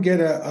have him get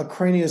a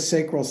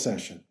craniosacral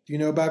session. Do you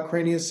know about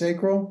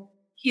craniosacral?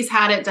 He's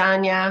had it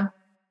done, yeah.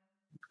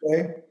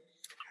 Okay.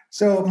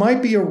 So it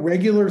might be a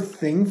regular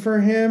thing for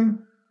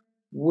him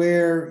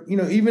where,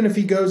 even if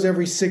he goes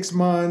every 6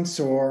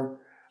 months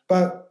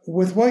but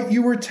with what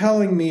you were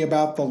telling me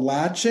about the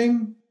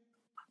latching,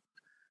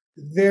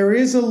 there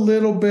is a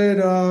little bit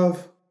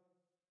of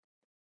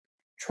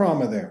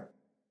trauma there.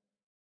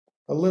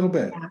 A little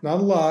bit, not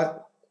a lot.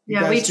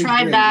 Yeah, we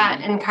tried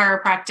that in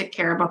chiropractic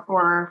care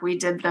before we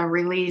did the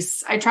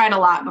release. I tried a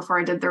lot before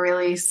I did the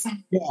release.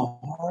 Yeah,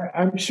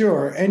 I'm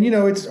sure. And,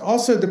 it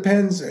also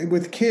depends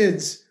with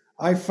kids.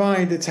 I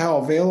find it's how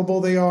available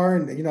they are.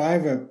 And, I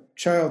have a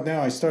child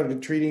now. I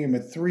started treating him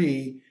at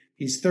 3.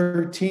 He's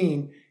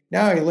 13.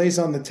 Now he lays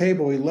on the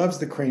table. He loves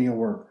the cranial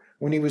work.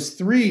 When he was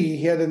 3,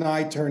 he had an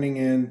eye turning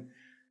in.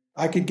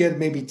 I could get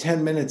maybe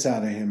 10 minutes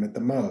out of him at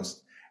the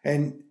most.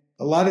 And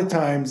a lot of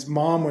times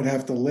mom would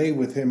have to lay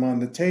with him on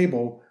the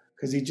table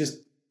because he just,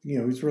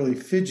 he's really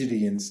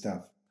fidgety and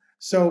stuff.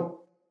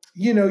 So,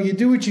 you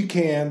do what you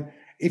can.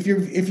 If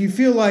you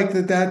feel like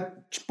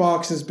that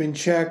box has been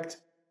checked,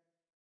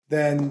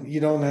 then you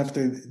don't have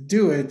to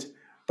do it.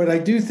 But I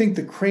do think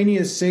the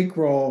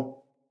craniosacral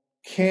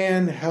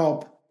can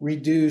help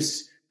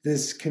reduce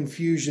this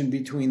confusion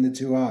between the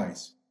two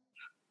eyes.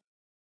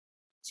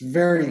 It's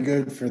very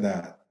good for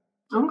that.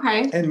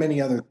 Okay. And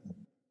many other things.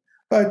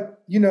 But,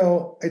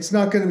 it's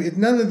not going to be,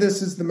 none of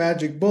this is the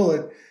magic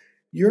bullet.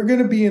 You're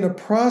going to be in a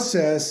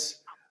process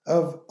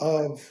of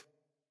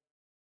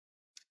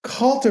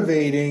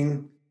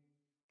cultivating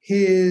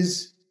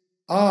his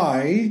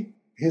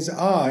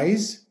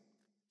eyes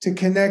to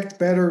connect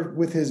better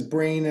with his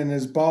brain and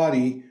his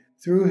body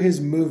through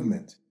his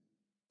movement.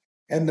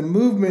 And the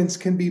movements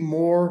can be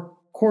more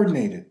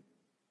coordinated.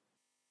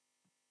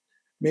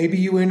 Maybe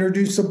you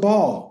introduce a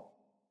ball.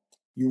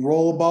 You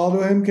roll a ball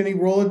to him. Can he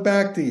roll it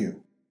back to you?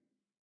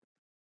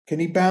 Can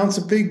he bounce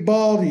a big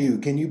ball to you?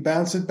 Can you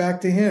bounce it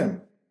back to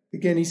him?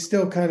 Again, he's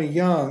still kind of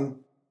young.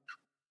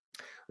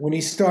 When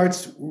he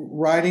starts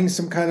riding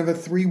some kind of a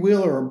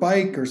 3-wheeler or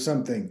bike or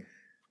something,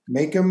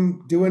 make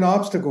him do an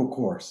obstacle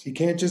course. He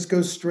can't just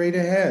go straight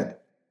ahead.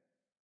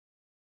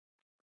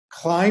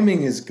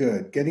 Climbing is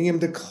good. Getting him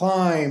to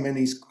climb, and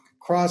he's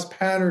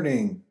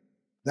cross-patterning.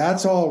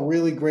 That's all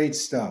really great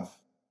stuff.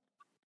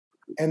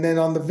 And then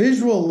on the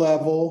visual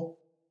level,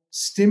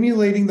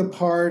 stimulating the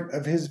part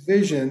of his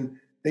vision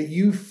that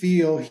you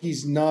feel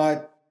he's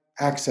not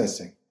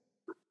accessing,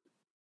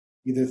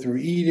 either through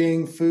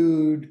eating,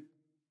 food,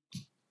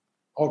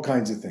 all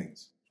kinds of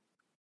things.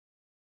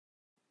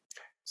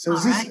 So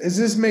does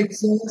this make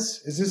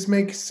sense? Does this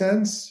make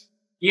sense?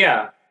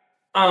 Yeah.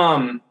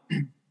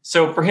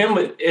 So for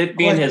him, it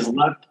being his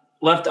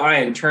left eye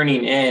and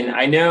turning in,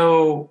 I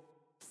know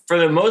for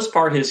the most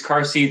part his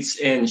car seat's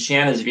in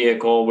Shanna's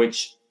vehicle,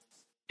 which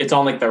it's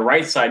on like the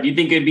right side. Do you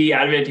think it'd be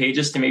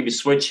advantageous to maybe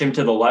switch him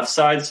to the left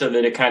side so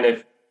that it kind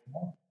of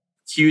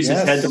cues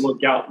his head to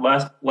look out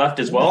left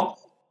as well?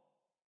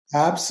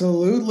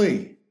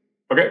 Absolutely.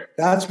 Okay.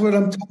 That's what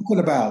I'm talking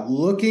about.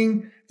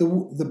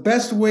 The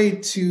best way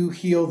to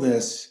heal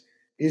this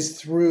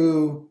is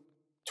through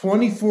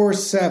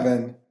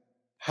 24/7.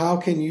 How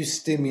can you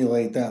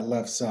stimulate that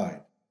left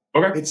side?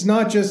 Okay. It's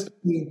not just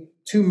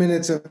 2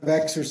 minutes of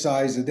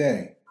exercise a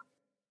day.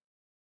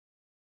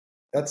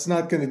 That's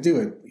not going to do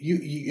it.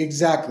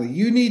 Exactly.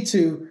 You need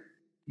to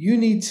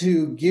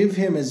give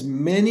him as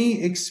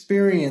many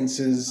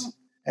experiences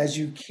as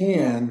you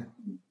can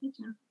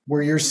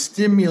where you're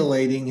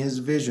stimulating his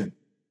vision.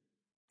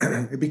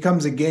 It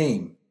becomes a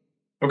game.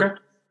 Okay.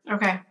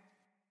 Okay.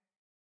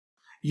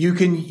 You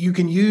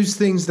can use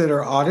things that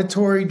are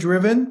auditory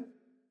driven,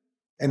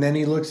 and then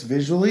he looks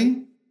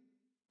visually.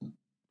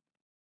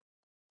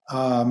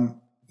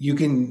 You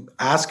can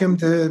ask him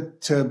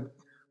to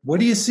what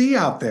do you see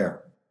out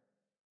there?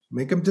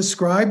 Make him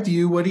describe to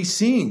you what he's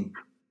seeing.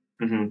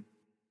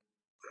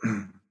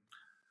 Mm-hmm.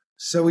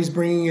 So he's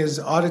bringing his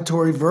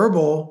auditory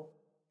verbal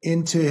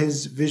into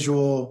his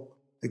visual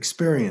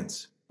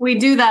experience. We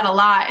do that a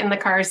lot in the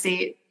car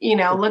seat.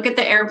 Look at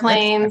the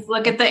airplanes,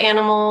 look at the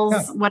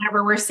animals,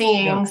 whatever we're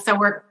seeing. Yeah. So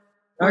we're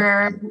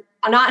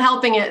not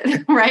helping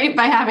it, right,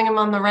 by having him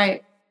on the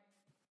right.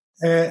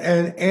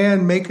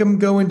 And make him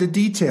go into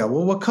detail.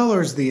 Well, what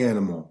color is the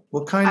animal?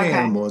 What kind of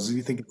animal is it?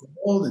 You think it's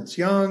old, it's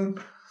young?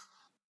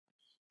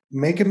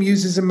 Make him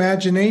use his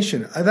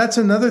imagination. That's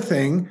another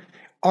thing.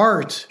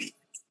 Art.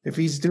 If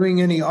he's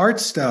doing any art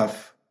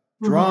stuff,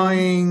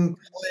 drawing,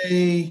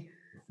 play,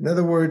 in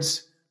other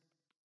words,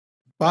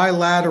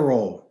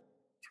 bilateral.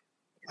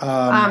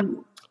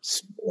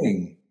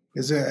 Swimming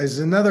is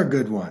another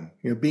good one.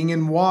 Being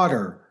in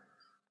water.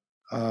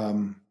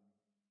 I'm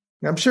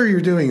sure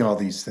you're doing all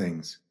these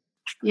things.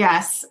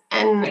 Yes.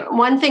 And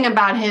one thing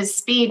about his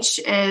speech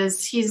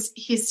is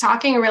he's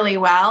talking really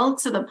well,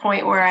 to the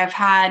point where I've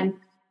had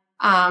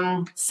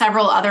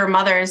several other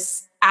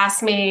mothers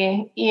ask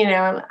me,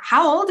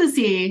 how old is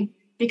he?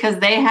 Because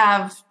they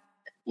have,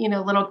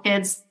 little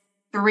kids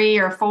 3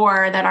 or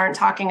 4 that aren't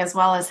talking as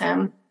well as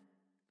him.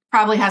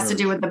 Probably has to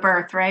do with the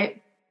birth,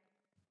 right?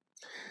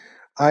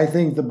 I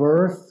think the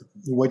birth,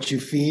 what you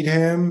feed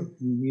him,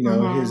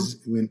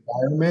 his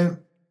environment,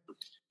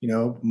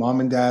 mom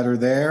and dad are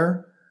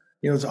there.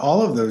 It's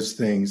all of those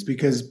things,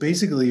 because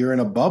basically you're in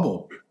a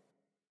bubble.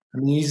 I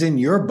mean, he's in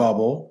your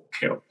bubble.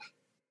 Yep.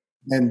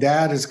 And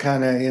dad is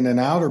kind of in an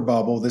outer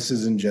bubble. This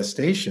is in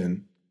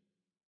gestation.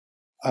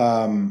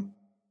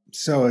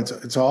 So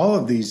it's all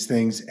of these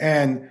things.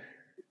 And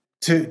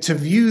to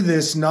view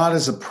this not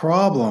as a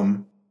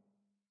problem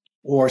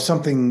or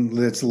something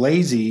that's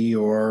lazy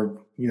or,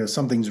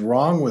 something's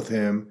wrong with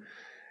him,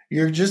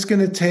 you're just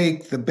going to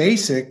take the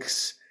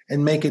basics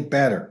and make it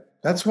better.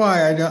 That's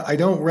why I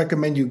don't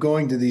recommend you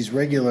going to these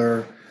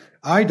regular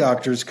eye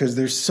doctors, because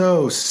they're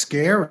so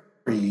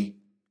scary,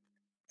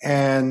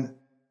 and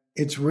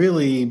it's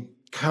really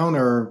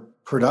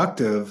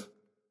counterproductive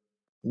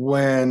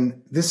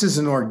when this is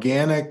an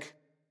organic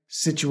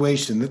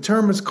situation. The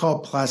term is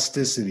called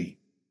plasticity.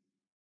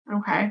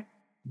 Okay.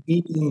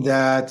 Meaning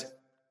that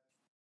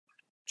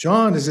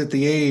John is at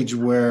the age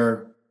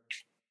where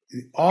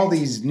all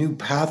these new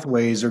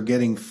pathways are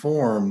getting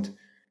formed.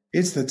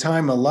 It's the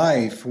time of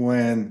life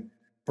when,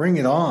 bring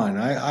it on.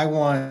 I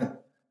want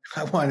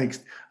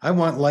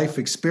life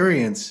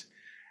experience.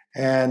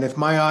 And if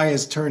my eye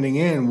is turning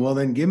in, well,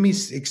 then give me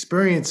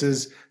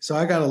experiences. So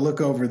I got to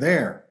look over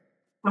there.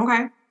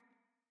 Okay.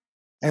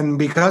 And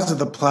because of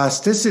the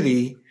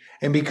plasticity,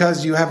 and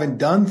because you haven't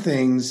done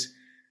things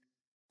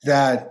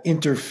that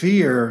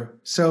interfere.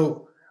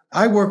 So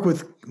I work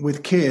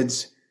with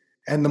kids,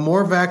 and the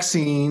more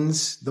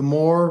vaccines, the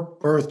more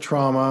birth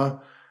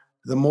trauma,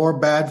 the more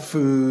bad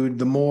food,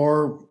 the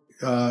more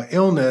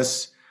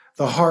illness,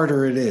 the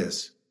harder it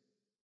is.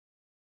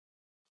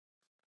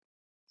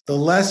 The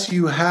less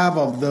you have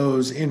of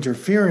those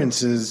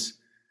interferences,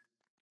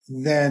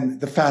 then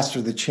the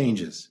faster the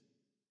changes,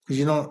 because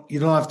you don't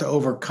have to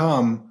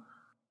overcome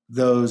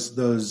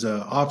those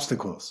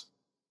obstacles.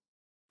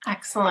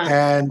 Excellent.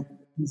 And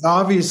he's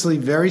obviously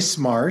very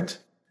smart.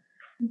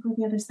 Go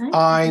the other side.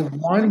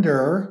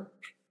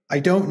 I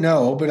don't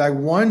know, but I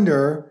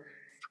wonder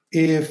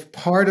if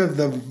part of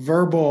the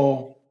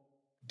verbal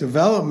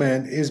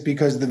development is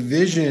because the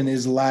vision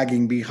is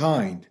lagging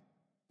behind.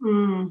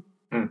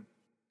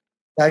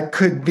 That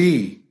could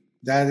be.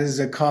 That is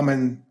a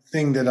common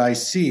thing that I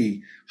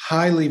see.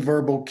 Highly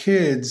verbal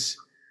kids,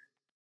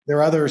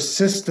 their other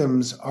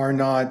systems are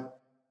not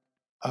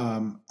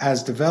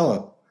as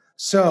developed.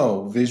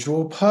 So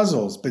visual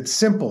puzzles, but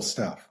simple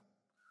stuff.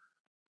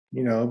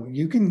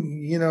 You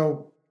can,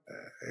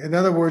 in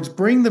other words,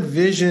 bring the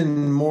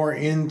vision more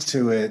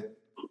into it.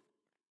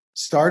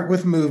 Start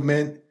with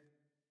movement.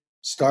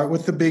 Start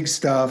with the big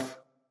stuff.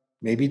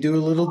 Maybe do a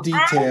little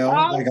detail.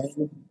 Like,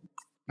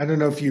 I don't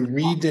know if you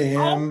read to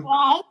him.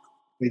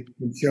 You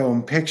can show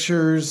him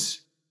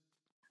pictures.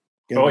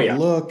 Get him a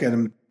look at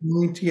him.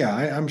 Yeah,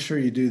 I'm sure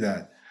you do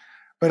that.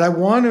 But I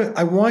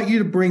want you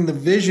to bring the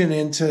vision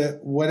into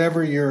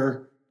whatever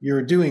you're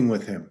doing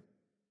with him.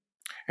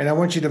 And I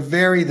want you to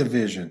vary the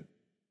vision.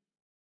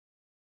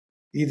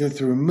 either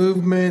through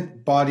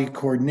movement, body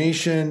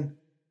coordination,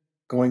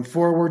 going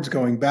forwards,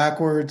 going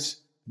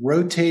backwards,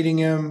 rotating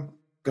him,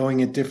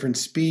 going at different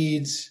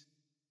speeds,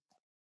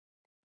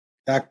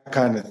 that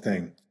kind of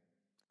thing.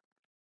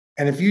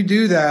 And if you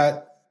do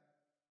that,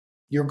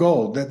 you're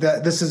gold.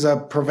 This is a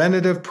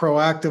preventative,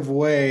 proactive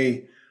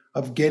way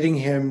of getting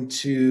him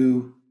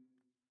to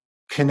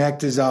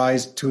connect his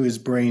eyes to his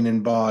brain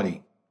and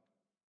body.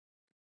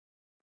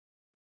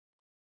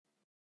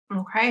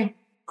 Okay.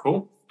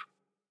 Cool.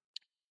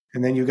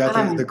 And then you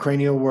got the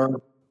cranial work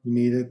you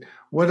needed.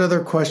 What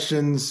other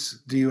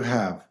questions do you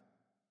have?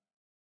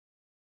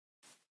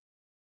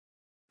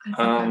 I think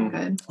I'm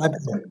good.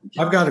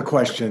 I've got a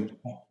question.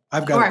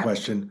 A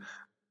question.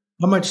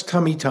 How much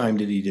tummy time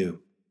did he do?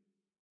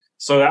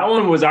 So that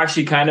one was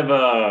actually kind of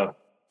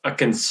a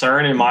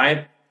concern in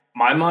my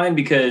mind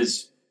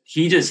because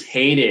he just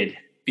hated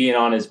being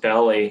on his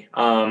belly.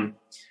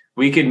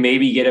 We could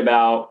maybe get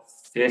about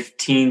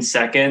 15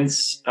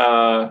 seconds,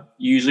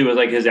 usually was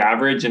like his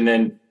average, and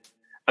then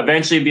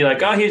eventually be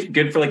like, oh, he's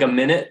good for like a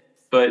minute.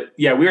 But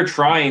yeah, we were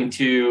trying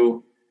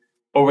to,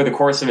 over the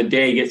course of a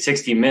day, get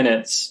 60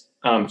 minutes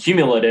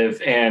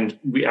cumulative. And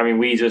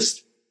we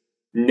just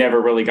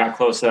never really got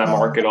close to that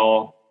mark at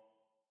all.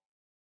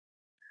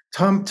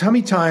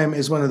 Tummy time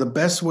is one of the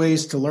best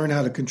ways to learn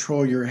how to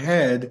control your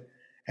head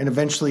and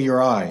eventually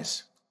your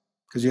eyes,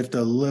 because you have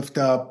to lift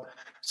up.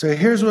 So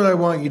here's what I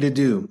want you to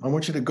do. I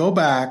want you to go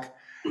back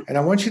and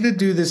I want you to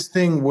do this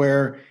thing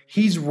where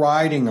he's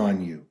riding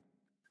on you.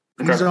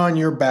 Okay. He's on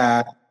your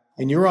back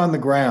and you're on the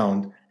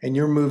ground and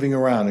you're moving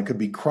around. It could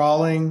be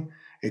crawling.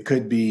 It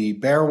could be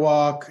bear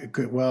walk.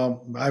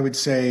 I would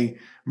say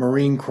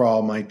marine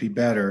crawl might be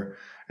better.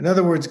 In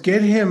other words,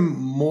 get him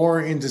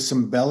more into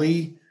some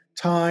belly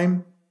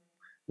time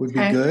would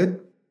be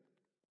good.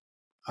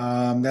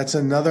 That's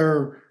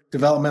another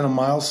developmental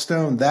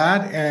milestone.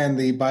 That and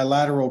the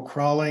bilateral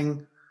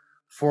crawling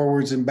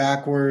forwards and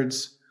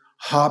backwards,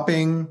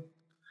 hopping.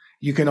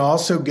 You can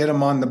also get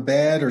him on the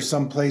bed or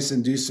someplace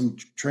and do some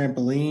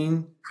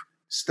trampoline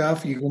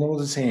stuff. You can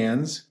hold his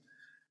hands.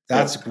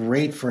 That's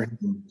great for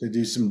him to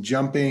do some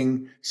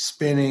jumping,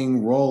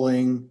 spinning,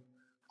 rolling,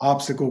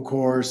 obstacle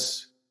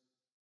course.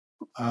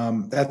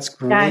 That's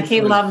great. Yeah,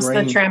 he loves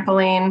the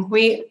trampoline.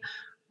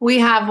 We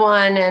have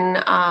one,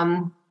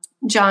 and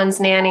John's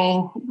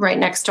nanny right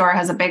next door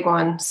has a big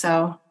one.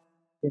 So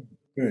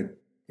good.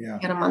 Yeah.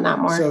 Get him on that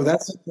more. So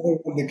that's another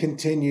one to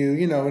continue,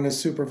 in a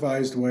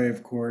supervised way,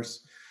 of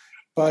course.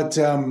 But,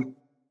 I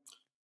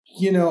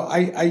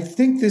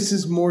think this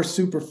is more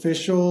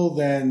superficial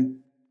than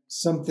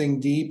something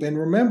deep. And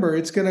remember,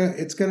 it's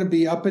gonna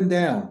be up and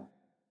down.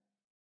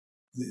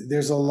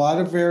 There's a lot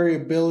of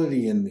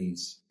variability in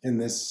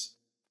this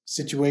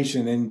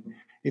situation. And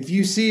if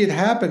you see it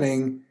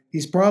happening,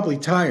 he's probably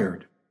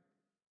tired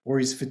or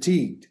he's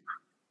fatigued.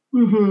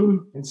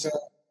 Mm-hmm. And so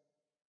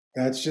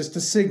that's just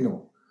a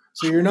signal.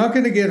 So you're not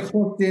going to get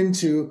hooked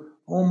into,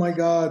 oh my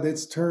God,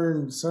 it's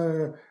turned.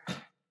 So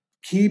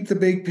keep the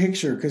big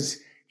picture because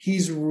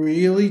he's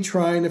really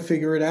trying to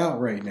figure it out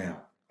right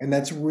now. And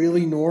that's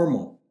really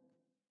normal.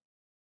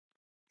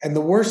 And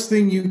the worst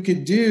thing you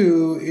could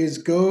do is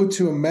go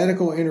to a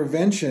medical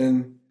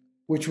intervention,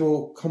 which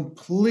will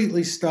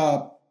completely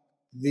stop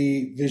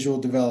the visual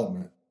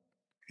development.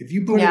 If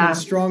you put him in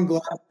strong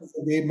glasses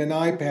and gave him an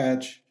eye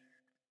patch,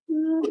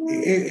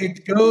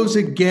 it goes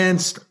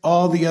against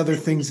all the other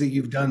things that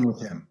you've done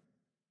with him,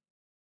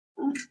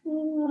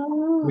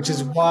 which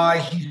is why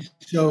he's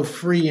so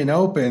free and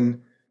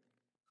open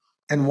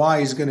and why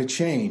he's going to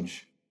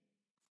change.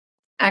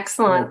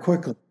 Excellent. More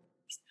quickly.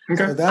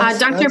 Okay. So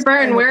Dr.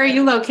 Berne, where are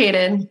you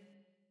located?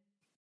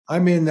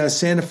 I'm in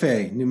Santa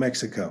Fe, New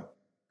Mexico.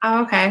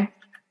 Oh, okay.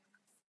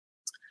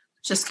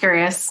 Just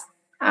curious.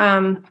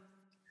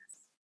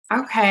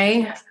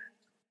 Okay.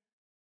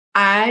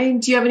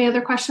 Do you have any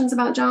other questions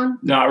about John?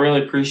 No, I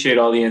really appreciate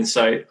all the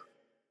insight.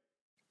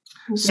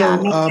 So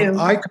me too.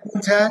 eye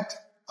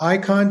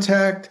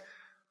contact.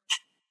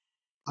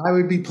 I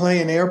would be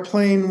playing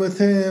airplane with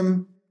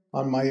him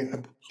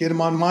get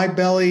him on my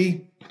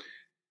belly.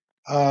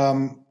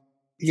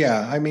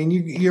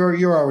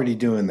 You're already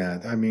doing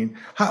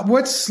that.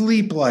 What's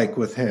sleep like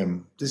with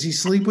him? Does he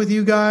sleep with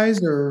you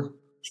guys or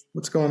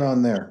what's going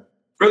on there?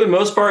 For the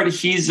most part,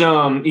 he's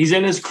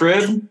in his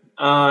crib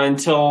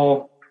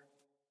until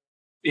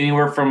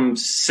anywhere from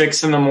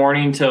 6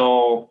 a.m.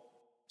 till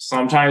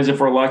sometimes, if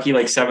we're lucky,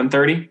 like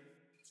 7:30.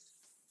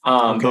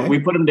 But we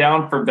put him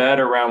down for bed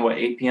around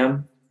 8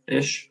 p.m.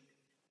 ish.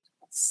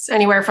 It's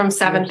anywhere from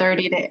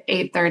 7:30 to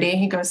 8:30.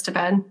 He goes to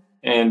bed.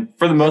 And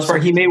for the most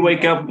part, he may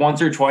wake up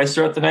once or twice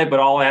throughout the night, but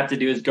all I have to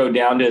do is go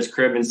down to his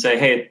crib and say,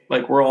 hey,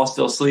 like we're all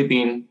still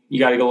sleeping. You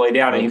got to go lay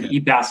down. And he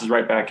passes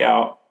right back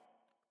out.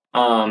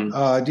 And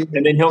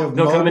then he'll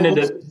come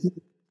into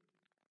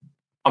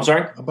I'm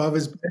sorry? Above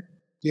his bed?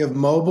 Do you have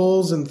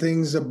mobiles and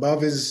things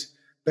above his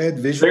bed?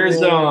 Visual?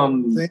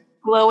 There's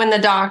glow in the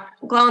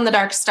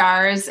dark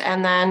stars,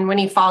 and then when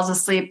he falls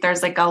asleep,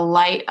 there's like a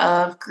light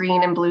of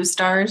green and blue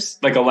stars.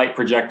 Like a light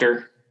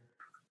projector.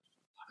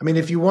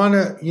 If you want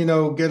to,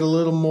 get a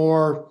little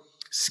more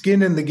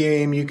skin in the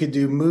game. You could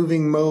do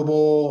moving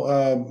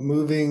mobile,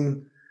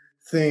 moving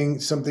thing,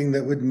 something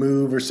that would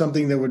move or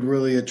something that would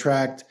really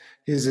attract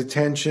his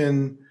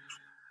attention.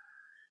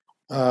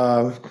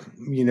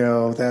 That's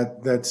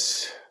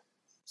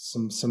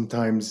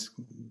sometimes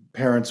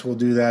parents will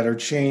do that, or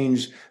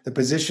change the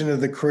position of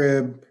the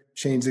crib,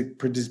 change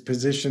the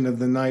position of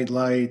the night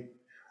light.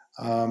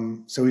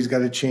 So he's got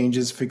to change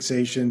his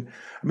fixation.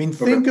 I mean,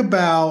 think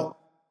about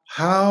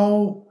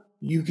how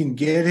you can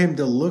get him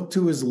to look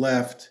to his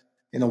left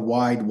in a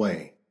wide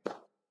way.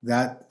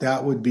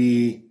 That would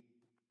be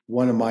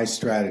one of my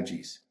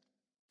strategies.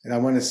 And I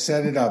want to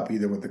set it up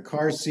either with the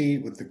car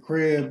seat, with the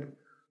crib,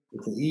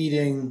 with the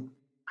eating.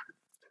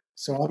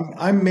 So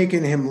I'm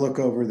making him look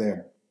over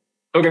there.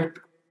 Okay.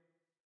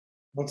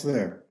 What's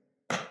there?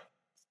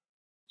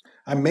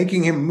 I'm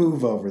making him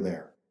move over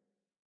there.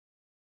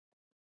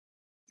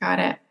 Got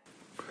it.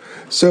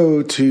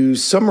 So to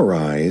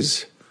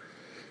summarize,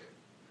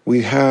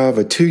 we have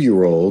a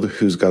 2-year-old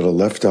who's got a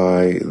left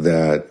eye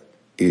that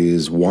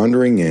is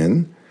wandering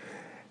in,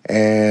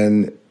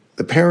 and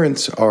the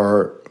parents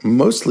are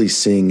mostly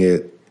seeing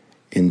it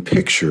in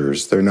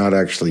pictures. They're not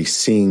actually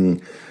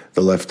seeing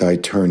the left eye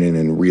turn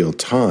in real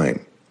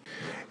time.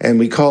 And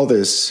we call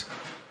this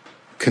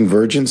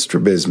convergent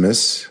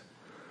strabismus,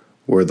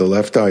 where the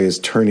left eye is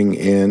turning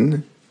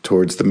in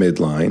towards the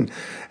midline.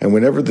 And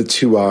whenever the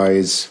two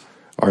eyes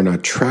are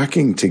not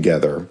tracking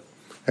together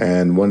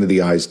and one of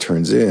the eyes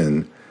turns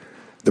in,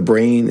 the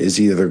brain is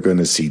either going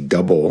to see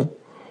double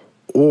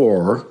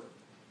or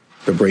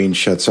the brain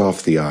shuts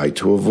off the eye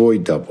to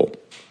avoid double.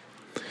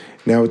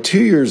 Now, at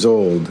 2 years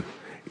old,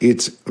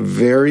 it's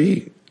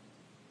very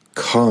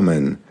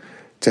common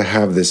to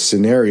have this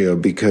scenario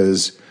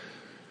because,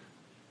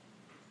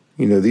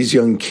 these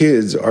young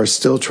kids are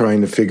still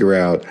trying to figure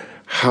out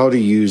how to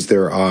use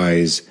their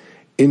eyes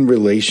in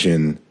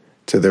relation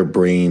to their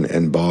brain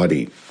and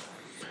body.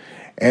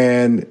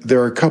 And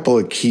there are a couple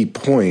of key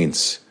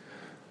points.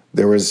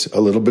 There was a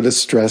little bit of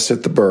stress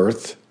at the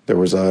birth. There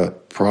was a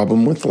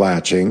problem with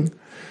latching,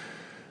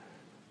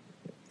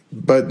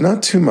 but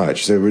not too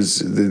much. There was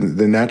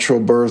the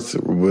natural birth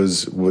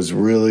was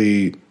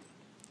really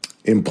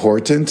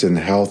important and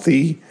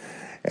healthy.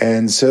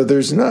 And so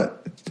there's not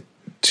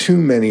too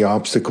many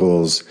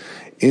obstacles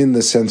in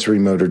the sensory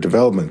motor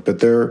development,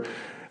 but there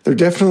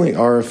definitely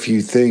are a few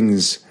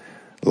things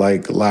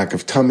like lack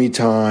of tummy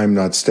time,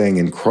 not staying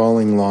and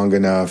crawling long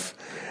enough.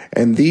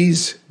 And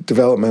these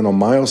developmental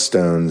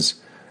milestones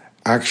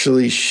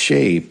actually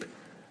shape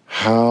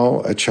how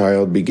a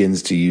child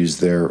begins to use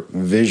their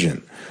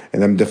vision.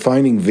 And I'm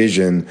defining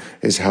vision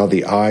as how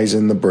the eyes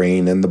and the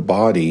brain and the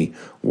body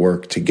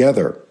work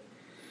together.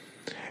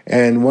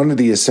 And one of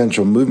the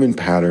essential movement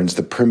patterns,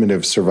 the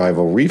primitive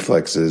survival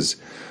reflexes,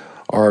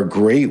 are a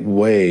great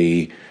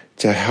way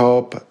to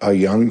help a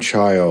young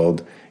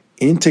child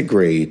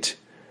integrate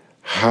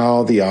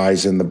how the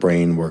eyes and the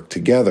brain work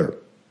together.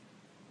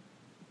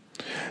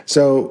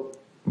 So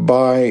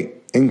by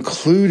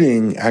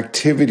including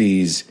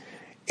activities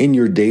in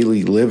your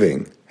daily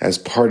living as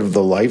part of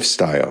the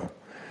lifestyle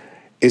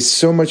is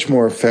so much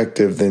more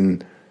effective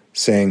than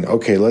saying,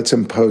 okay, let's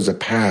impose a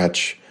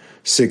patch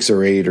 6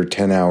 or 8 or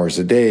 10 hours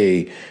a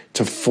day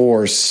to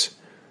force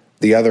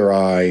the other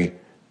eye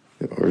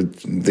or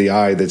the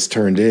eye that's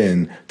turned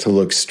in to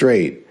look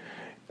straight.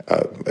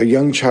 A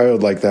young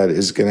child like that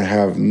is going to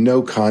have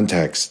no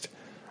context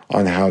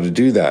on how to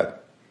do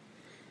that.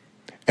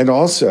 And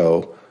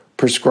also,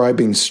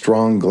 prescribing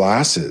strong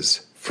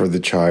glasses for the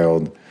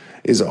child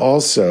is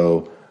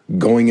also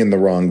going in the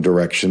wrong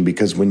direction,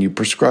 because when you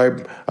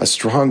prescribe a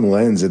strong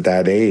lens at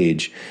that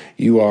age,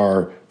 you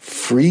are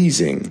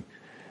freezing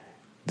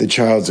the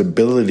child's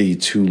ability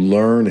to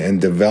learn and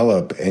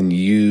develop and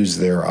use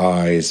their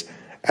eyes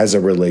as it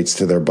relates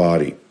to their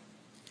body.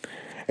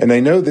 And I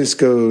know this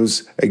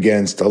goes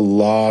against a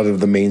lot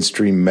of the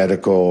mainstream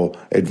medical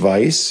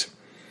advice,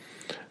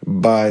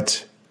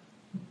 but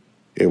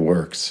it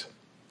works.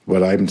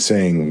 What I'm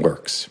saying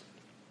works.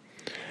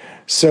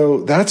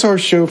 So that's our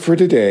show for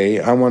today.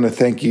 I want to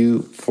thank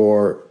you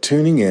for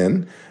tuning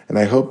in, and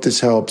I hope this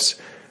helps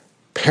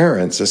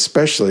parents,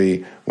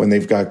 especially when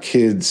they've got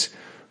kids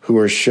who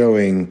are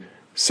showing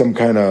some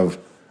kind of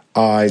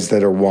eyes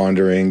that are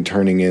wandering,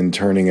 turning in,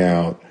 turning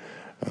out.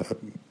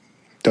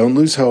 Don't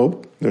lose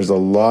hope. There's a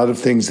lot of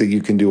things that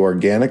you can do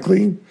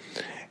organically,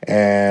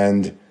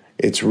 and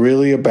it's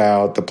really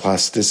about the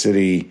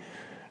plasticity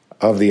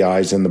of the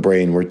eyes and the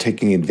brain. We're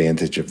taking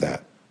advantage of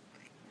that.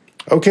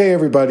 Okay,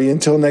 everybody,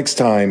 until next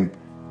time,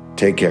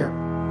 take care.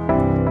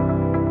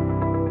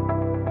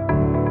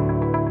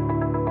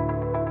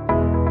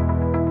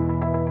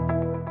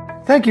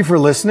 Thank you for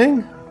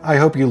listening. I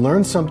hope you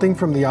learned something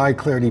from the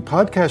EyeClarity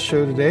podcast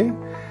show today.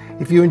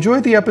 If you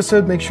enjoyed the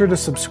episode, make sure to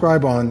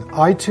subscribe on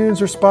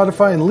iTunes or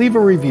Spotify and leave a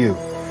review.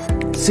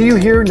 See you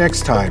here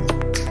next time.